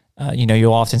soccer,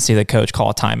 you'll often see the coach call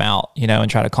a timeout, and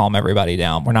try to calm everybody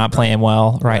down. We're not playing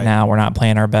well right now. We're not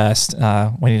playing our best.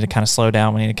 We need to kind of slow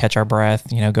down. We need to catch our breath,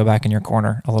 go back in your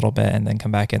corner a little bit and then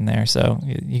come back in there. So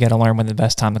you got to learn when the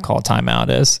best time to call a timeout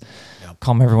is. Yep.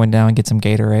 Calm everyone down, get some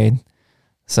Gatorade.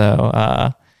 So,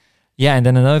 and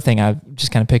then another thing, I'm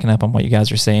just kind of picking up on what you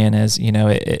guys are saying is,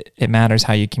 it matters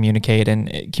how you communicate,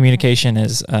 and communication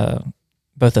is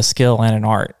both a skill and an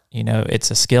art.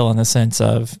 It's a skill in the sense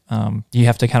of you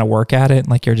have to kind of work at it.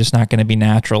 Like, you're just not going to be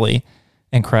naturally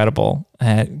incredible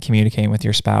at communicating with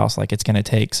your spouse. Like, it's going to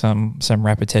take some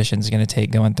repetitions. It's going to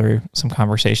take going through some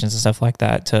conversations and stuff like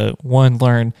that to, one,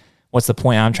 learn what's the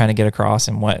point I'm trying to get across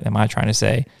and what am I trying to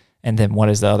say. And then what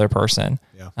is the other person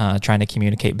trying to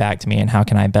communicate back to me, and how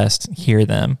can I best hear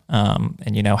them?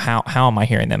 And, how am I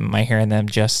hearing them? Am I hearing them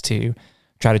just to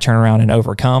try to turn around and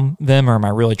overcome them, or am I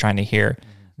really trying to hear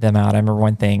them out? I remember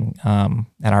one thing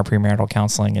at our premarital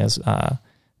counseling is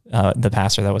the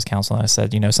pastor that was counseling us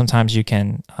said, sometimes you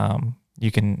can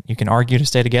argue to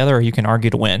stay together, or you can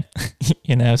argue to win.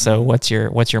 So what's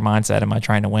your mindset? Am I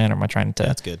trying to win, or am I trying to?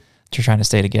 That's good. You're trying to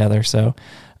stay together. So,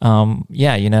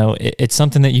 it's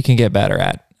something that you can get better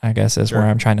at, I guess, is where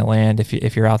I'm trying to land.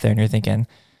 If you're out there and you're thinking,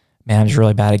 man, I'm just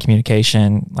really bad at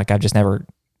communication. Like, I've just never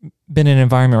been in an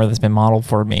environment where that's been modeled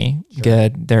for me. Sure.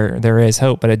 Good. There is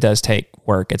hope, but it does take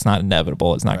work. It's not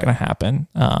inevitable. It's not going to happen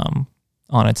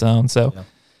on its own. So,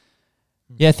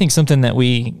 I think something that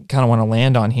we kind of want to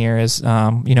land on here is,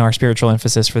 our spiritual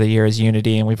emphasis for the year is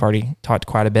unity, and we've already talked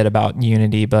quite a bit about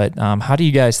unity, but how do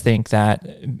you guys think that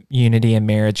unity in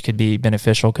marriage could be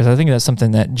beneficial? Because I think that's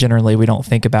something that generally we don't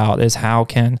think about, is how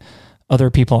can other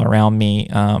people around me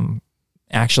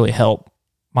actually help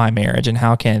my marriage, and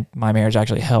how can my marriage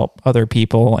actually help other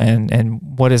people, and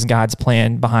what is God's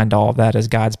plan behind all of that? Is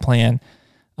God's plan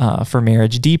for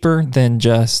marriage deeper than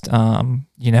just,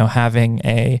 having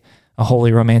a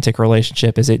holy romantic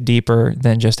relationship? Is it deeper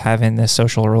than just having this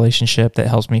social relationship that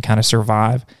helps me kind of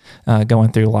survive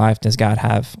going through life? Does God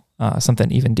have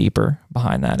something even deeper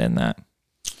behind that in that?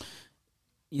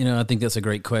 I think that's a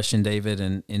great question, David.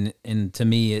 And to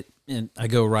me, I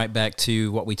go right back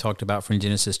to what we talked about from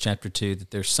Genesis chapter 2,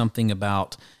 that there's something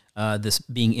about this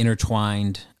being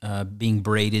intertwined, being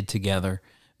braided together,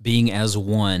 being as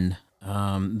one,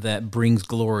 that brings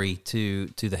glory to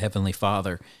the Heavenly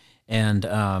Father. And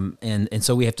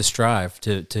so we have to strive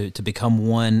to become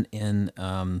one in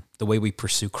the way we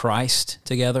pursue Christ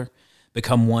together,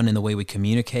 become one in the way we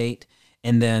communicate,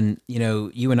 And then,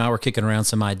 you and I were kicking around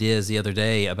some ideas the other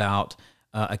day about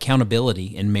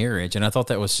accountability in marriage. And I thought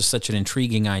that was just such an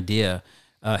intriguing idea.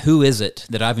 Who is it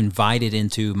that I've invited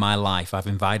into my life? I've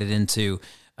invited into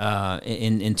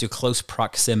close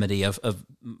proximity of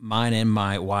mine and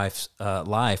my wife's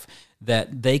life,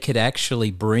 that they could actually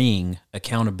bring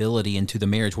accountability into the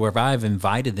marriage, where I've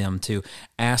invited them to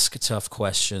ask tough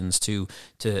questions, to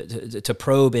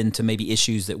probe into maybe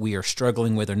issues that we are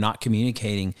struggling with or not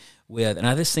communicating with. And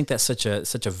I just think that's such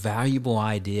a valuable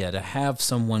idea, to have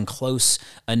someone close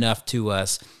enough to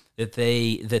us that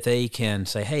they can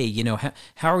say, hey,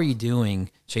 how are you doing,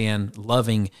 Chan,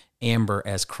 loving Amber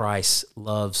as Christ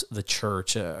loves the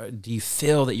church? Do you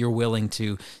feel that you're willing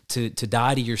to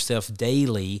die to yourself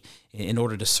daily in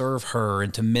order to serve her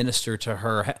and to minister to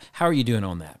her? How are you doing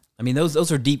on that? I mean,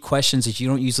 those are deep questions that you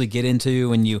don't usually get into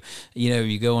when you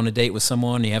go on a date with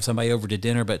someone and you have somebody over to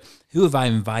dinner. But who have I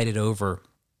invited over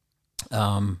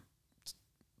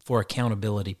for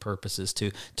accountability purposes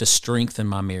to strengthen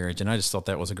my marriage? And I just thought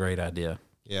that was a great idea.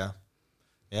 Yeah.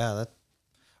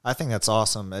 I think that's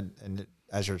awesome. And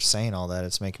as you're saying all that,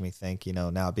 it's making me think,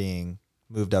 now being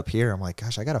moved up here, I'm like,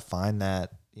 gosh, I got to find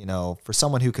that, for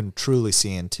someone who can truly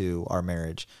see into our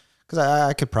marriage. Because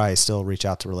I could probably still reach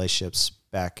out to relationships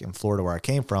back in Florida where I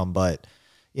came from, but,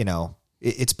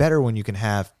 it's better when you can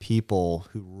have people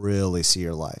who really see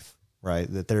your life,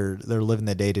 right? That they're living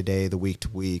the day to day, the week to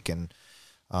week. And,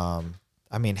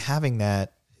 having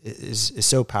that is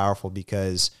so powerful,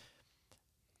 because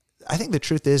I think the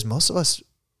truth is most of us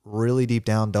really deep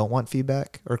down don't want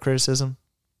feedback or criticism,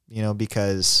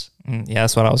 because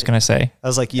that's what I was going to say. I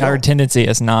was like, our tendency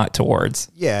is not towards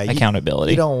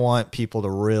accountability. You don't want people to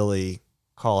really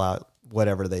call out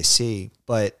whatever they see,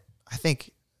 but I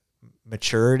think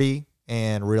maturity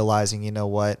and realizing,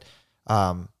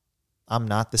 I'm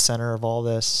not the center of all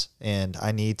this, and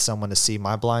I need someone to see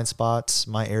my blind spots,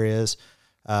 my areas.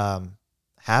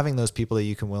 Having those people that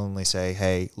you can willingly say,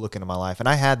 hey, look into my life. And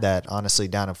I had that honestly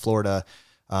down in Florida.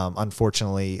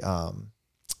 Unfortunately,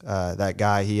 that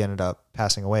guy, he ended up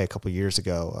passing away a couple of years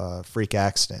ago, freak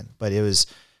accident. But it was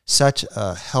such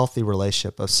a healthy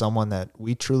relationship of someone that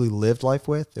we truly lived life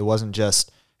with. It wasn't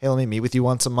just, hey, let me meet with you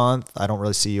once a month. I don't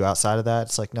really see you outside of that.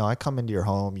 It's like, no, I come into your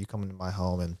home, you come into my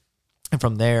home. And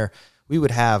from there, we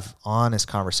would have honest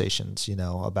conversations,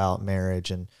 about marriage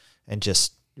and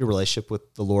just your relationship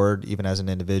with the Lord, even as an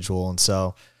individual. And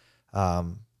so,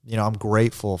 I'm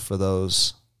grateful for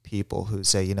those people who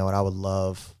say, you know what, I would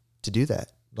love to do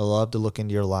that. I'd love to look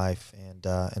into your life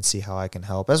and see how I can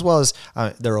help, as well as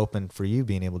they're open for you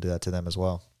being able to do that to them as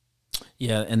well.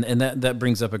 Yeah. And that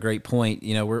brings up a great point.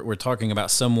 We're talking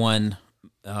about someone,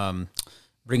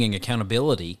 bringing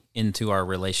accountability into our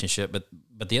relationship, but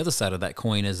the other side of that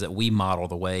coin is that we model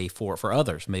the way for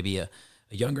others, maybe a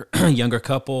younger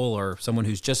couple or someone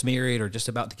who's just married or just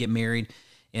about to get married.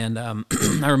 And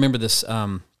I remember this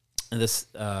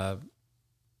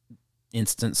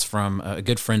instance from a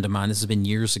good friend of mine. This has been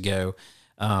years ago.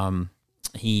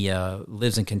 He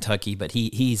lives in Kentucky, but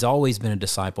he's always been a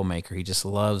disciple maker. He just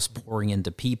loves pouring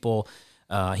into people.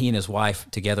 He and his wife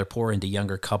together pour into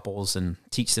younger couples and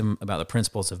teach them about the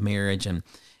principles of marriage. And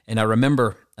I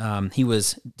remember he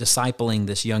was discipling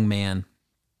this young man,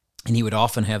 and he would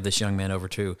often have this young man over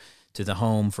to the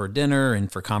home for dinner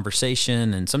and for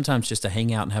conversation, and sometimes just to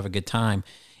hang out and have a good time.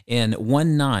 And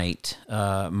one night,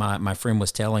 my friend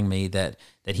was telling me that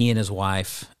he and his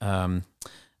wife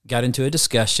got into a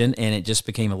discussion, and it just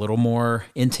became a little more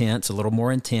intense,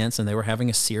 and they were having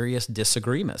a serious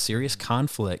disagreement, serious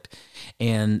conflict.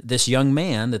 And this young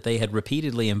man that they had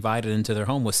repeatedly invited into their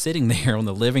home was sitting there on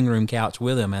the living room couch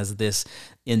with him as this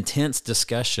intense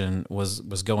discussion was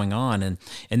going on. And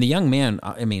the young man,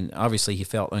 obviously he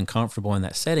felt uncomfortable in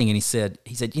that setting, and he said,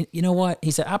 you know what? He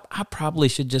said, I probably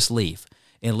should just leave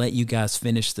and let you guys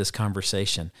finish this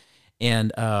conversation.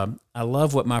 And I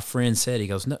love what my friend said. He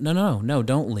goes, no,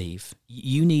 don't leave.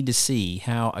 You need to see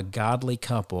how a godly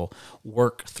couple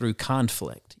work through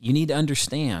conflict. You need to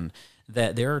understand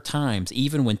that there are times,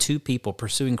 even when two people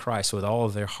pursuing Christ with all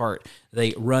of their heart,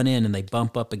 they run in and they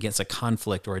bump up against a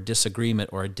conflict or a disagreement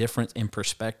or a difference in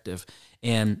perspective,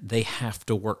 and they have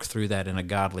to work through that in a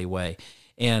godly way.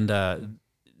 And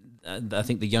I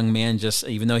think the young man just,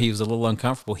 even though he was a little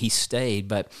uncomfortable, he stayed.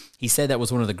 But he said that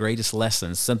was one of the greatest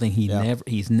lessons, something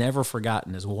he's never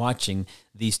forgotten, is watching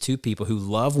these two people who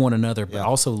love one another but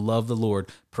also love the Lord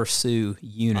pursue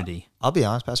unity. I'll be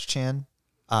honest, Pastor Chan.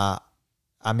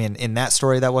 In that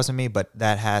story, that wasn't me, but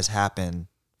that has happened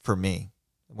for me.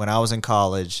 When I was in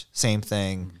college, same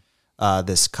thing.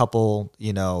 This couple,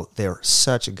 they're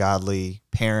such a godly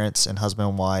parents and husband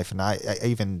and wife, and I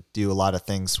even do a lot of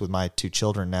things with my 2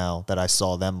 children now that I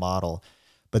saw them model.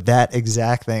 But that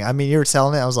exact thing, I mean, you were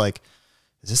telling it, I was like,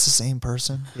 is this the same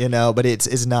person? But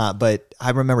it's not. But I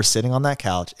remember sitting on that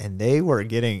couch and they were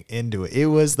getting into it. It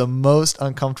was the most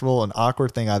uncomfortable and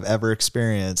awkward thing I've ever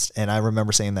experienced. And I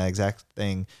remember saying that exact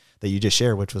thing that you just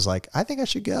shared, which was like, I think I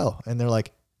should go. And they're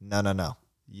like, no.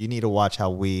 You need to watch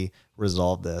how we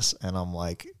resolve this. And I'm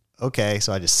like, okay.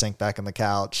 So I just sank back in the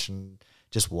couch and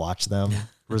just watch them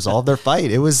resolve their fight.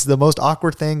 It was the most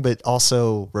awkward thing, but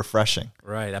also refreshing.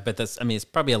 Right. I bet it's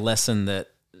probably a lesson that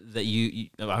you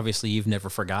obviously you've never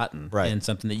forgotten, right? And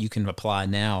something that you can apply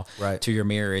now, right, to your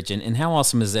marriage. And how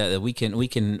awesome is that we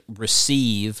can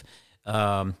receive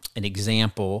an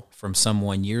example from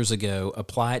someone years ago,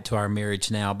 apply it to our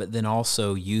marriage now, but then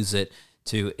also use it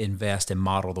to invest and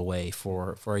model the way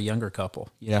for a younger couple.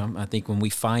 You know, I think when we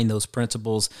find those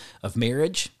principles of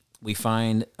marriage, we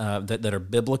find that are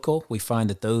biblical, we find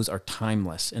that those are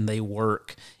timeless and they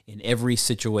work in every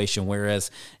situation. Whereas,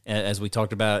 as we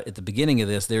talked about at the beginning of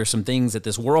this, there are some things that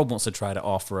this world wants to try to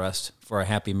offer us for a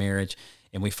happy marriage,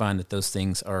 and we find that those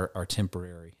things are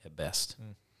temporary at best.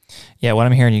 Yeah, what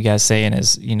I'm hearing you guys saying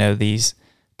is, these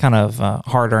kind of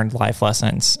hard-earned life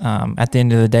lessons, at the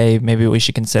end of the day, maybe we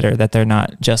should consider that they're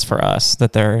not just for us,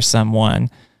 that there's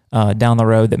someone down the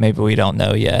road that maybe we don't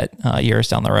know yet, years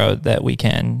down the road, that we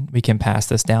can pass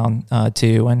this down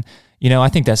to. And, I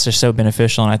think that's just so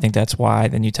beneficial. And I think that's why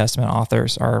the New Testament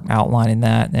authors are outlining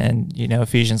that. And,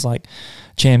 Ephesians, like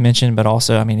Chan mentioned, but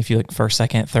also, I mean, if you look 1st,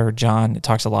 2nd, 3rd John, it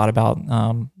talks a lot about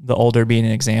the older being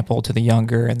an example to the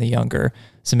younger, and the younger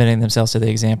submitting themselves to the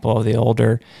example of the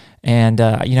older. And,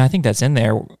 I think that's in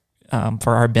there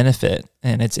for our benefit,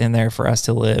 and it's in there for us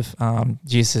to live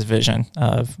Jesus' vision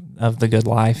of the good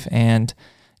life. And,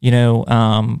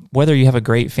 whether you have a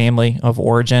great family of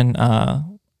origin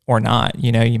or not,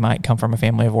 you might come from a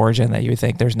family of origin that you would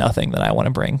think there's nothing that I want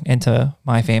to bring into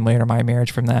my family or my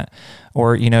marriage from that.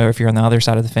 Or, if you're on the other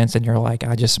side of the fence and you're like,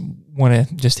 I just want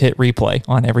to just hit replay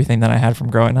on everything that I had from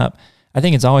growing up. I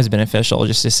think it's always beneficial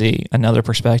just to see another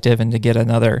perspective and to get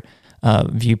another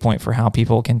viewpoint for how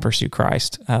people can pursue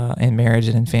Christ in marriage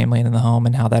and in family and in the home,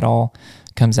 and how that all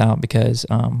comes out. Because,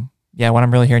 what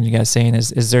I'm really hearing you guys saying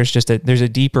is there's a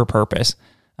deeper purpose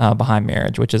behind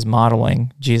marriage, which is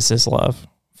modeling Jesus' love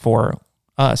for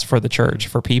us, for the church,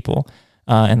 for people,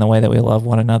 and the way that we love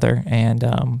one another.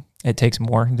 And it takes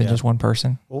more than just one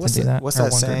person to do that. What's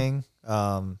that saying?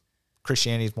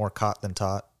 Christianity is more caught than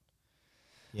taught.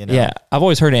 Yeah, I've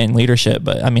always heard it in leadership,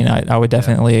 but I mean, I would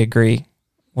definitely agree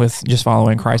with just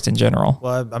following Christ in general.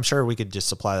 Well, I'm sure we could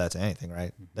just apply that to anything,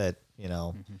 right? That,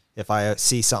 if I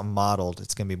see something modeled,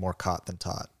 it's going to be more caught than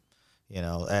taught.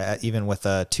 Even with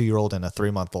a 2-year-old and a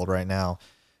 3-month-old right now,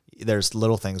 there's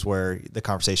little things where the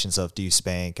conversations of do you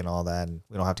spank and all that, and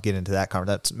we don't have to get into that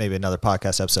that's maybe another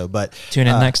podcast episode, but tune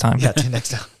in next time. Yeah, tune in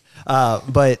next time.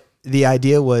 But the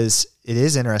idea was, it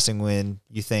is interesting when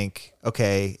you think,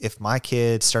 okay, if my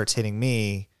kid starts hitting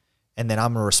me and then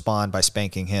I'm going to respond by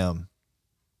spanking him,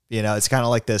 it's kind of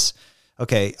like this,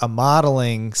 okay, I'm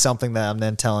modeling something that I'm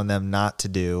then telling them not to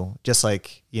do. Just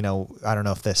like, I don't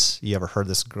know if you ever heard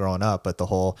this growing up, but the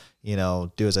whole,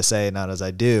 do as I say, not as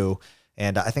I do.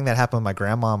 And I think that happened with my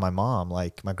grandma and my mom.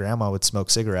 Like, my grandma would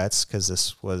smoke cigarettes because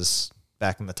this was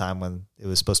back in the time when it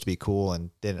was supposed to be cool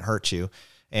and didn't hurt you.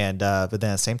 And, but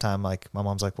then at the same time, like, my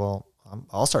mom's like, well,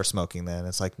 I'll start smoking then.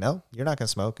 It's like, no, you're not going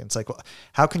to smoke. And it's like, well,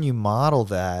 how can you model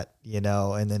that,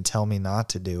 and then tell me not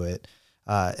to do it?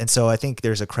 And so I think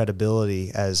there's a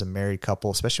credibility as a married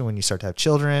couple, especially when you start to have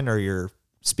children or you're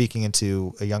speaking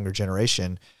into a younger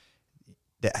generation,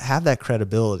 that have that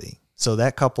credibility. So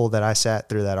that couple that I sat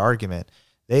through that argument,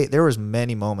 there was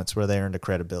many moments where they earned a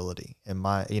credibility and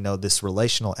this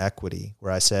relational equity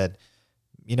where I said,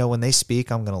 when they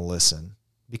speak, I'm going to listen,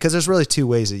 because there's really 2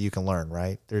 ways that you can learn,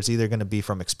 right? There's either going to be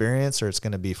from experience or it's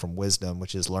going to be from wisdom,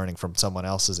 which is learning from someone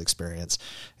else's experience.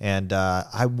 And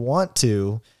I want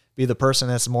to be the person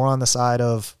that's more on the side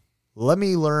of, let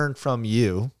me learn from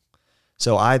you,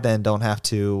 so I then don't have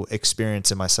to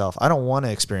experience it myself. I don't want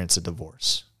to experience a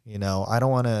divorce. I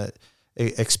don't want to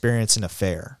experience an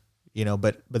affair,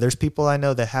 but there's people I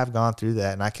know that have gone through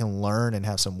that, and I can learn and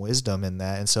have some wisdom in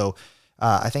that. And so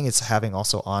I think it's having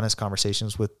also honest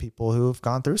conversations with people who have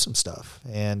gone through some stuff.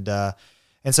 And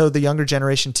so the younger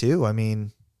generation too, I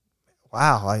mean,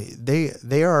 wow,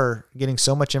 they are getting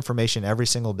so much information every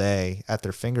single day at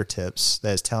their fingertips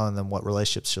that is telling them what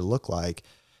relationships should look like.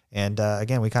 And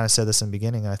again, we kind of said this in the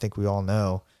beginning, and I think we all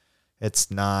know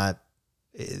it's not,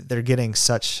 they're getting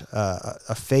such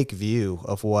a fake view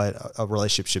of what a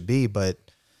relationship should be. But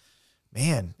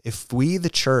man, if we, the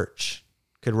church,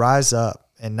 could rise up,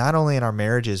 and not only in our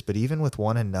marriages, but even with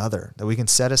one another, that we can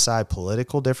set aside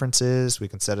political differences. We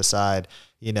can set aside,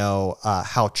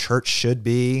 how church should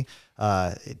be.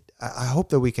 I hope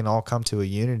that we can all come to a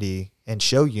unity and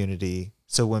show unity.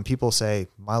 So when people say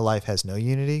my life has no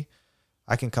unity,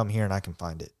 I can come here and I can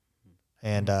find it.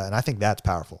 And I think that's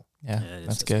powerful. Yeah,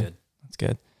 that's good. That's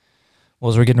good.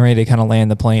 Well, as we're getting ready to kind of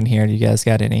land the plane here, do you guys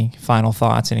got any final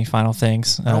thoughts, any final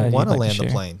things? I don't want to land the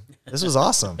plane. This was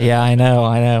awesome. Yeah, I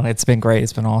know. It's been great.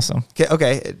 It's been awesome.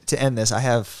 Okay. To end this, I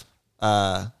have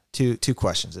two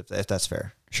questions, if that's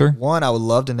fair. Sure. One, I would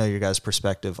love to know your guys'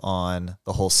 perspective on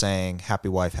the whole saying, happy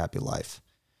wife, happy life.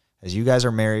 As you guys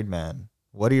are married men,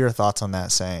 what are your thoughts on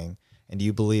that saying? And do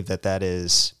you believe that that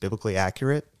is biblically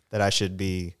accurate, that I should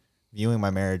be viewing my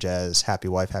marriage as happy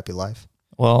wife, happy life?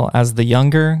 Well, as the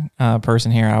younger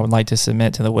person here, I would like to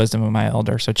submit to the wisdom of my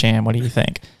elder. So, Chan, what do you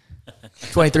think?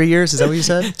 23 years? Is that what you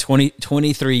said?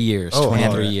 23 years. Oh,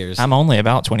 23 years. I'm only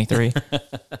about 23.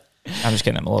 I'm just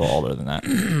kidding. I'm a little older than that.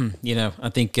 I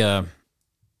think,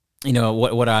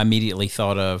 what I immediately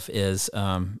thought of is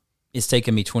it's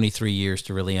taken me 23 years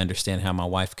to really understand how my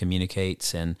wife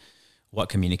communicates and what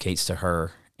communicates to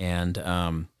her.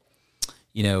 And,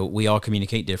 we all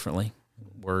communicate differently.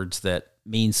 Words that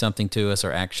mean something to us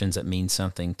or actions that mean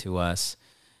something to us.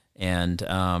 And,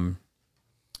 I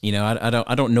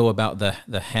don't know about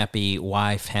the happy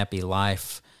wife, happy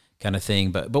life kind of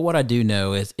thing, but what I do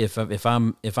know is if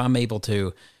I'm able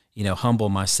to, humble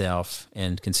myself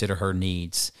and consider her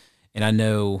needs, and I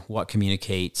know what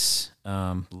communicates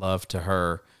love to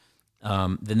her,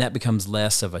 then that becomes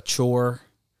less of a chore.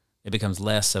 It becomes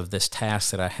less of this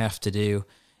task that I have to do,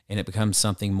 and it becomes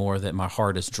something more that my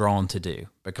heart is drawn to do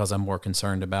because I'm more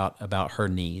concerned about her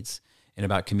needs and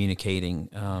about communicating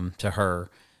to her.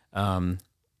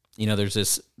 There's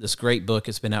this great book.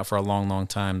 It's been out for a long, long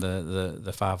time.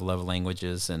 The 5 Love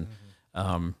Languages, and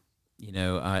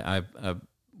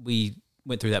we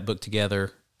went through that book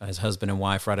together as husband and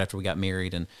wife right after we got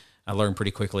married, and I learned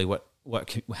pretty quickly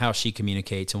how she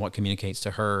communicates and what communicates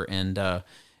to her. And I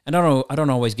don't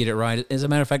always get it right. As a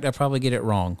matter of fact, I probably get it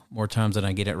wrong more times than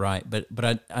I get it right. But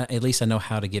I at least I know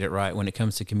how to get it right when it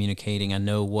comes to communicating. I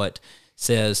know what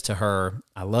says to her,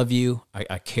 I love you,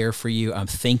 I care for you, I'm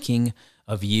thinking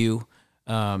of you,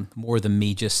 more than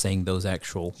me just saying those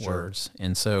actual words.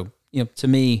 And so, to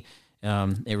me,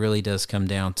 it really does come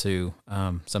down to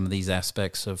some of these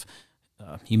aspects of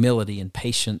humility and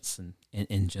patience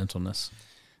and gentleness.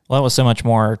 Well, that was so much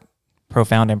more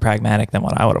profound and pragmatic than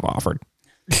what I would have offered.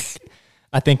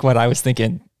 I think what I was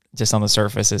thinking just on the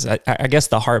surface is, I guess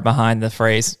the heart behind the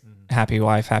phrase happy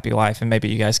wife, happy life, and maybe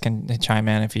you guys can chime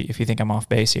in if you think I'm off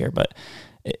base here, but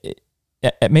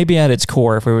maybe at its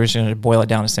core, if we were just going to boil it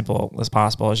down as simple as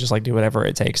possible, it's just like do whatever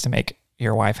it takes to make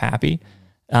your wife happy,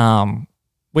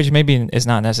 which maybe is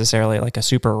not necessarily like a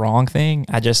super wrong thing.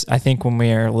 I think when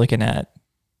we are looking at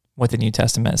what the New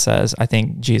Testament says, I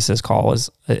think Jesus' call is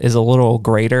a little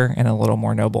greater and a little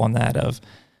more noble in that of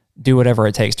do whatever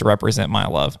it takes to represent my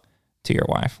love to your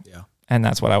wife. Yeah. And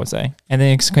that's what I would say. And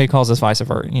then he calls us vice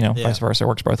versa, vice versa. It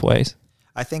works both ways.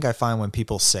 I think I find when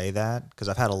people say that, because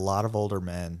I've had a lot of older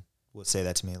men would say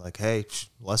that to me, like, hey,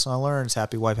 lesson I learned is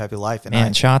happy wife, happy life.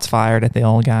 And shots fired at the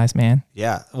old guys, man.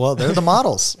 Yeah. Well, they're the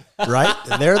models, right?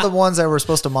 They're the ones that were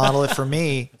supposed to model it for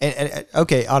me. And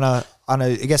okay, on a,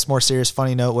 I guess, more serious,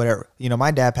 funny note, whatever,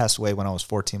 my dad passed away when I was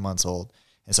 14 months old.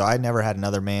 And so I never had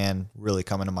another man really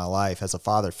come into my life as a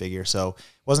father figure. So it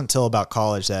wasn't until about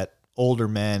college that older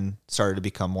men started to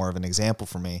become more of an example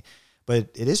for me. But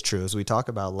it is true, as we talk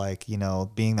about, like,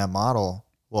 being that model,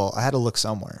 well, I had to look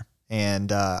somewhere.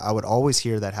 And I would always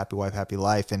hear that happy wife, happy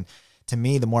life. And to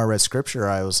me, the more I read scripture,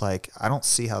 I was like, I don't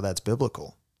see how that's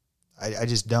biblical. I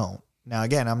just don't. Now,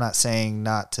 again, I'm not saying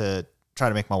not to try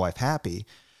to make my wife happy,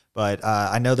 but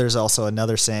I know there's also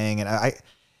another saying, and I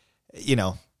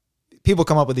people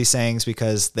come up with these sayings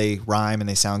because they rhyme and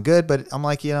they sound good, but I'm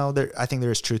like, I think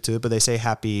there is truth to it, but they say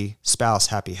happy spouse,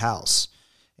 happy house.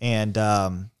 And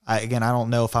I don't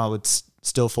know if I would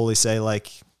still fully say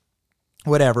like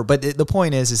whatever, but the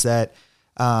point is that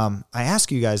I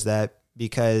ask you guys that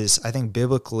because I think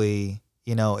biblically,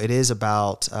 it is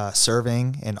about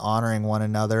serving and honoring one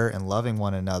another and loving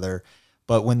one another.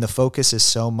 But when the focus is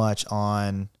so much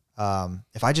on,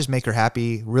 if I just make her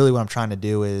happy, really what I'm trying to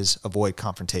do is avoid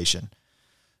confrontation.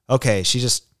 Okay,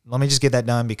 let me just get that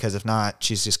done, because if not,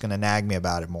 she's just going to nag me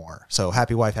about it more. So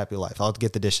happy wife, happy life. I'll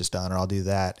get the dishes done, or I'll do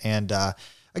that. And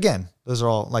again, those are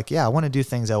all like, I want to do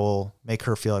things that will make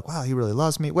her feel like, wow, he really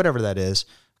loves me, whatever that is,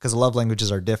 because the love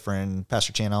languages are different.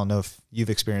 Pastor Chan, I don't know if you've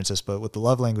experienced this, but with the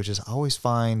love languages, I always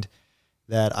find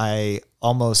that I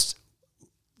almost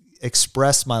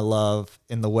express my love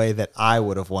in the way that I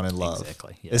would have wanted love.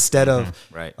 Exactly. Yeah. Instead of,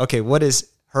 Right. okay, what is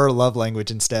her love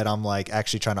language? Instead, I'm like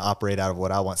actually trying to operate out of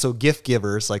what I want. So gift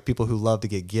givers, like people who love to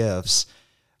get gifts,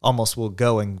 almost will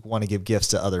go and want to give gifts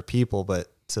to other people,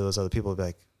 but to those other people, will be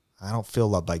like, I don't feel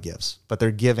loved by gifts, but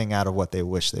they're giving out of what they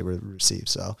wish they would receive.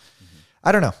 So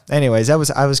I don't know. Anyways, I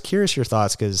was curious your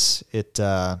thoughts because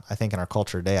I think in our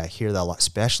culture today, I hear that a lot,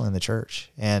 especially in the church.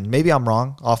 And maybe I'm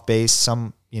wrong, off base.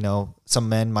 Some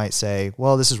men might say,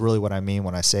 well, this is really what I mean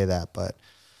when I say that. But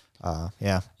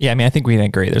yeah. Yeah, I mean, I think we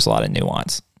agree there's a lot of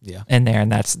nuance Yeah. in there,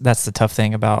 and that's the tough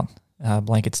thing about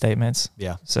blanket statements.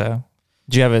 Yeah. So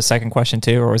do you have a second question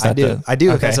too, or was that I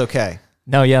do, if that's okay.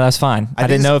 No, yeah, that's fine. I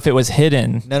didn't know if it was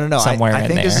hidden. No. Somewhere I in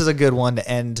think there. this is a good one to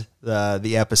end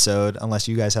the episode, unless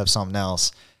you guys have something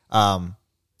else.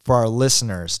 For our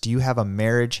listeners, do you have a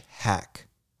marriage hack?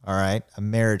 All right, a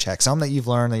marriage hack, something that you've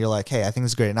learned that you're like, hey, I think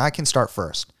this is great, and I can start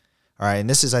first. All right, and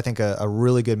this is, I think, a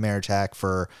really good marriage hack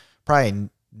for probably a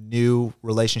new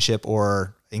relationship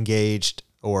or engaged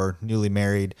or newly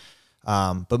married.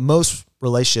 But most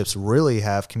relationships really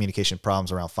have communication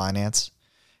problems around finance.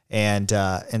 And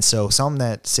so something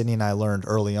that Sydney and I learned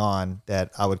early on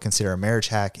that I would consider a marriage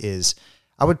hack is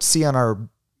I would see on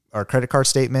our credit card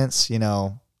statements,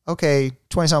 okay,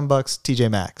 20-something bucks TJ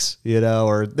Maxx,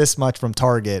 or this much from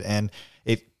Target. And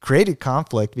it created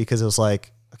conflict because it was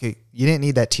like, okay, you didn't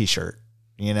need that t-shirt,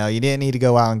 you didn't need to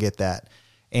go out and get that.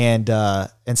 And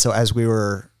so as we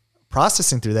were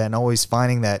processing through that and always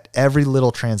finding that every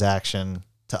little transaction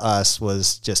to us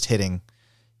was just hitting,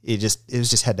 it was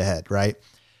just head to head, right?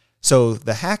 So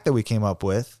the hack that we came up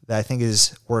with that I think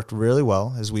has worked really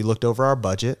well is we looked over our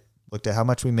budget, looked at how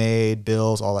much we made,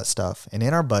 bills, all that stuff. And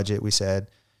in our budget, we said,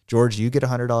 George, you get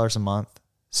 $100 a month.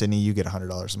 Sydney, you get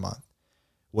 $100 a month.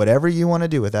 Whatever you want to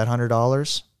do with that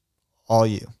 $100, all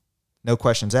you. No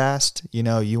questions asked.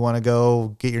 You want to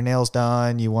go get your nails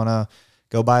done. You want to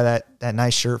go buy that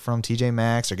nice shirt from TJ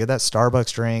Maxx or get that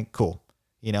Starbucks drink. Cool.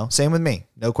 Same with me.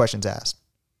 No questions asked.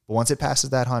 But once it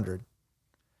passes that 100,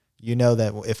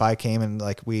 that if I came and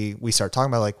like we start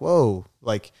talking about like, whoa,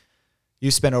 like you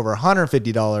spent over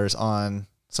 $150 on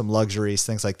some luxuries,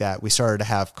 things like that. We started to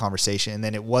have conversation, and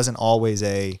then it wasn't always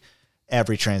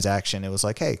every transaction. It was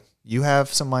like, hey, you have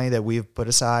some money that we've put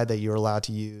aside that you're allowed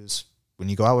to use when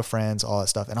you go out with friends, all that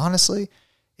stuff. And honestly,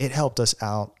 it helped us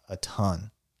out a ton.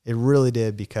 It really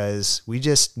did, because we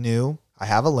just knew I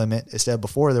have a limit. Instead of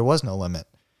before, there was no limit.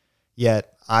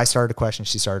 Yet I started to question,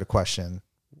 she started to question,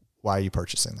 why are you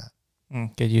purchasing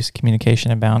that? Good use of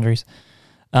communication and boundaries.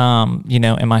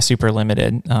 In my super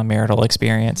limited marital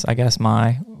experience, I guess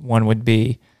my one would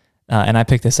be, and I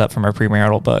picked this up from our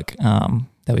premarital book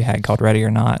that we had called Ready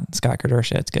or Not, Scott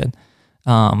Kardashian. It's good.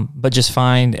 But just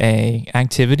find a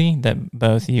activity that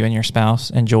both you and your spouse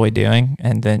enjoy doing,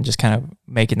 and then just kind of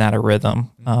making that a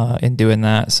rhythm in doing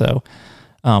that. So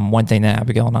one thing that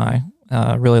Abigail and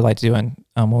I really liked doing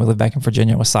when we lived back in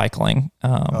Virginia was cycling.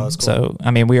 That's cool. So, I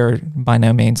mean, we are by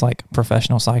no means like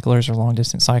professional cyclers or long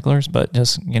distance cyclers, but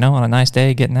just, on a nice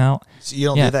day, getting out. So you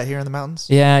don't do that here in the mountains?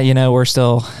 Yeah. We're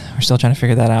still trying to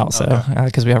figure that out. So,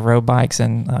 cause we have road bikes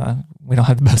and we don't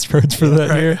have the best roads for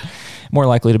that here. More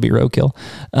likely to be roadkill.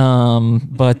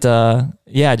 But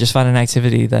just find an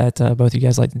activity that both you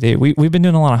guys like to do. We've been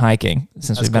doing a lot of hiking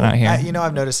since we've been out here.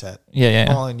 I've noticed that. Yeah.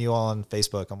 Following you all on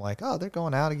Facebook, I'm like, oh, they're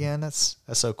going out again. That's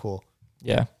so cool.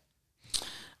 Yeah.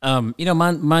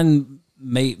 Mine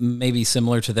may be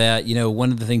similar to that.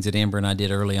 One of the things that Amber and I did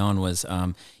early on was,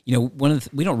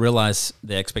 we don't realize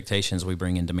the expectations we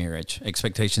bring into marriage,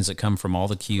 expectations that come from all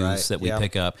the cues that we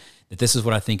pick up, that this is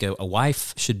what I think a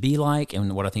wife should be like,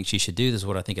 and what I think she should do. This is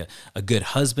what I think a good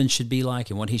husband should be like,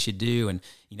 and what he should do. And,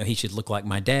 he should look like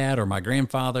my dad or my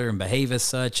grandfather and behave as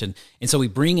such. And so we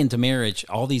bring into marriage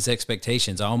all these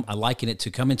expectations. I liken it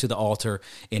to come into the altar,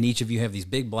 and each of you have these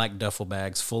big black duffel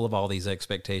bags full of all these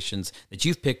expectations that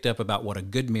you've picked up about what a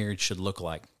good marriage should look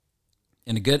like.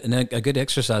 And a good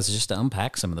exercise is just to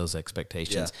unpack some of those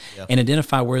expectations and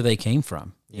identify where they came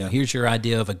from. Here's your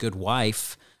idea of a good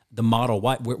wife, the model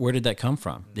wife. Where did that come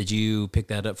from? Did you pick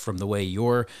that up from the way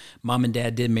your mom and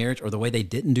dad did marriage, or the way they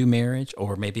didn't do marriage,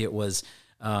 or maybe it was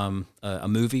a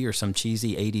movie or some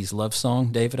cheesy 80s love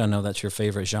song? David, I know that's your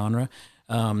favorite genre.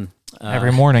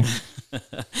 Every morning.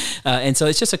 And so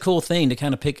it's just a cool thing to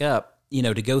kind of pick up,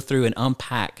 to go through and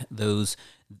unpack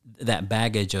that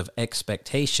baggage of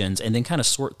expectations, and then kind of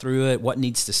sort through it. What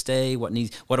needs to stay? What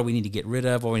do we need to get rid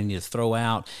of? What do we need to throw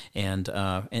out? And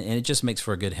it just makes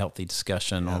for a good, healthy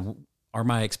discussion on, are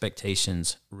my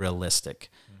expectations realistic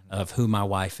of who my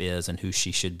wife is and who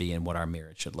she should be and what our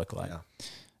marriage should look like?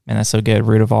 Man, that's so good.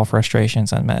 Root of all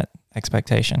frustrations, unmet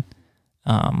expectation.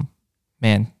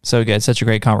 Man, so good. Such a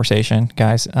great conversation,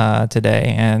 guys,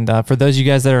 today. And for those of you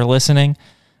guys that are listening,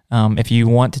 if you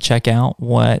want to check out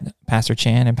what Pastor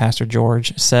Chan and Pastor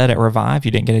George said at Revive,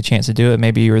 you didn't get a chance to do it,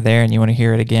 maybe you were there and you want to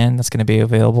hear it again, that's going to be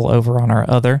available over on our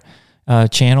other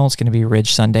channel. It's going to be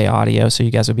Ridge Sunday Audio, so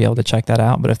you guys will be able to check that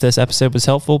out. But if this episode was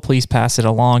helpful, please pass it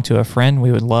along to a friend.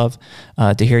 We would love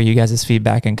to hear you guys'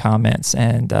 feedback and comments.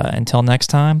 And until next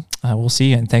time, we'll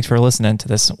see you. And thanks for listening to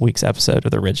this week's episode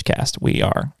of the Ridgecast. We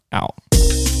are out.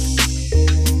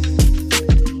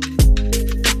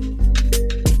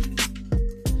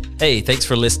 Hey, thanks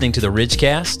for listening to the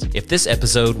Ridgecast. If this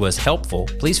episode was helpful,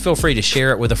 please feel free to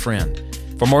share it with a friend.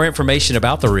 For more information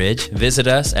about The Ridge, visit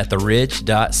us at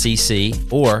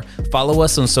theridge.cc or follow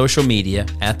us on social media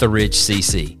at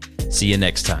TheRidgeCC. See you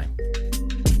next time.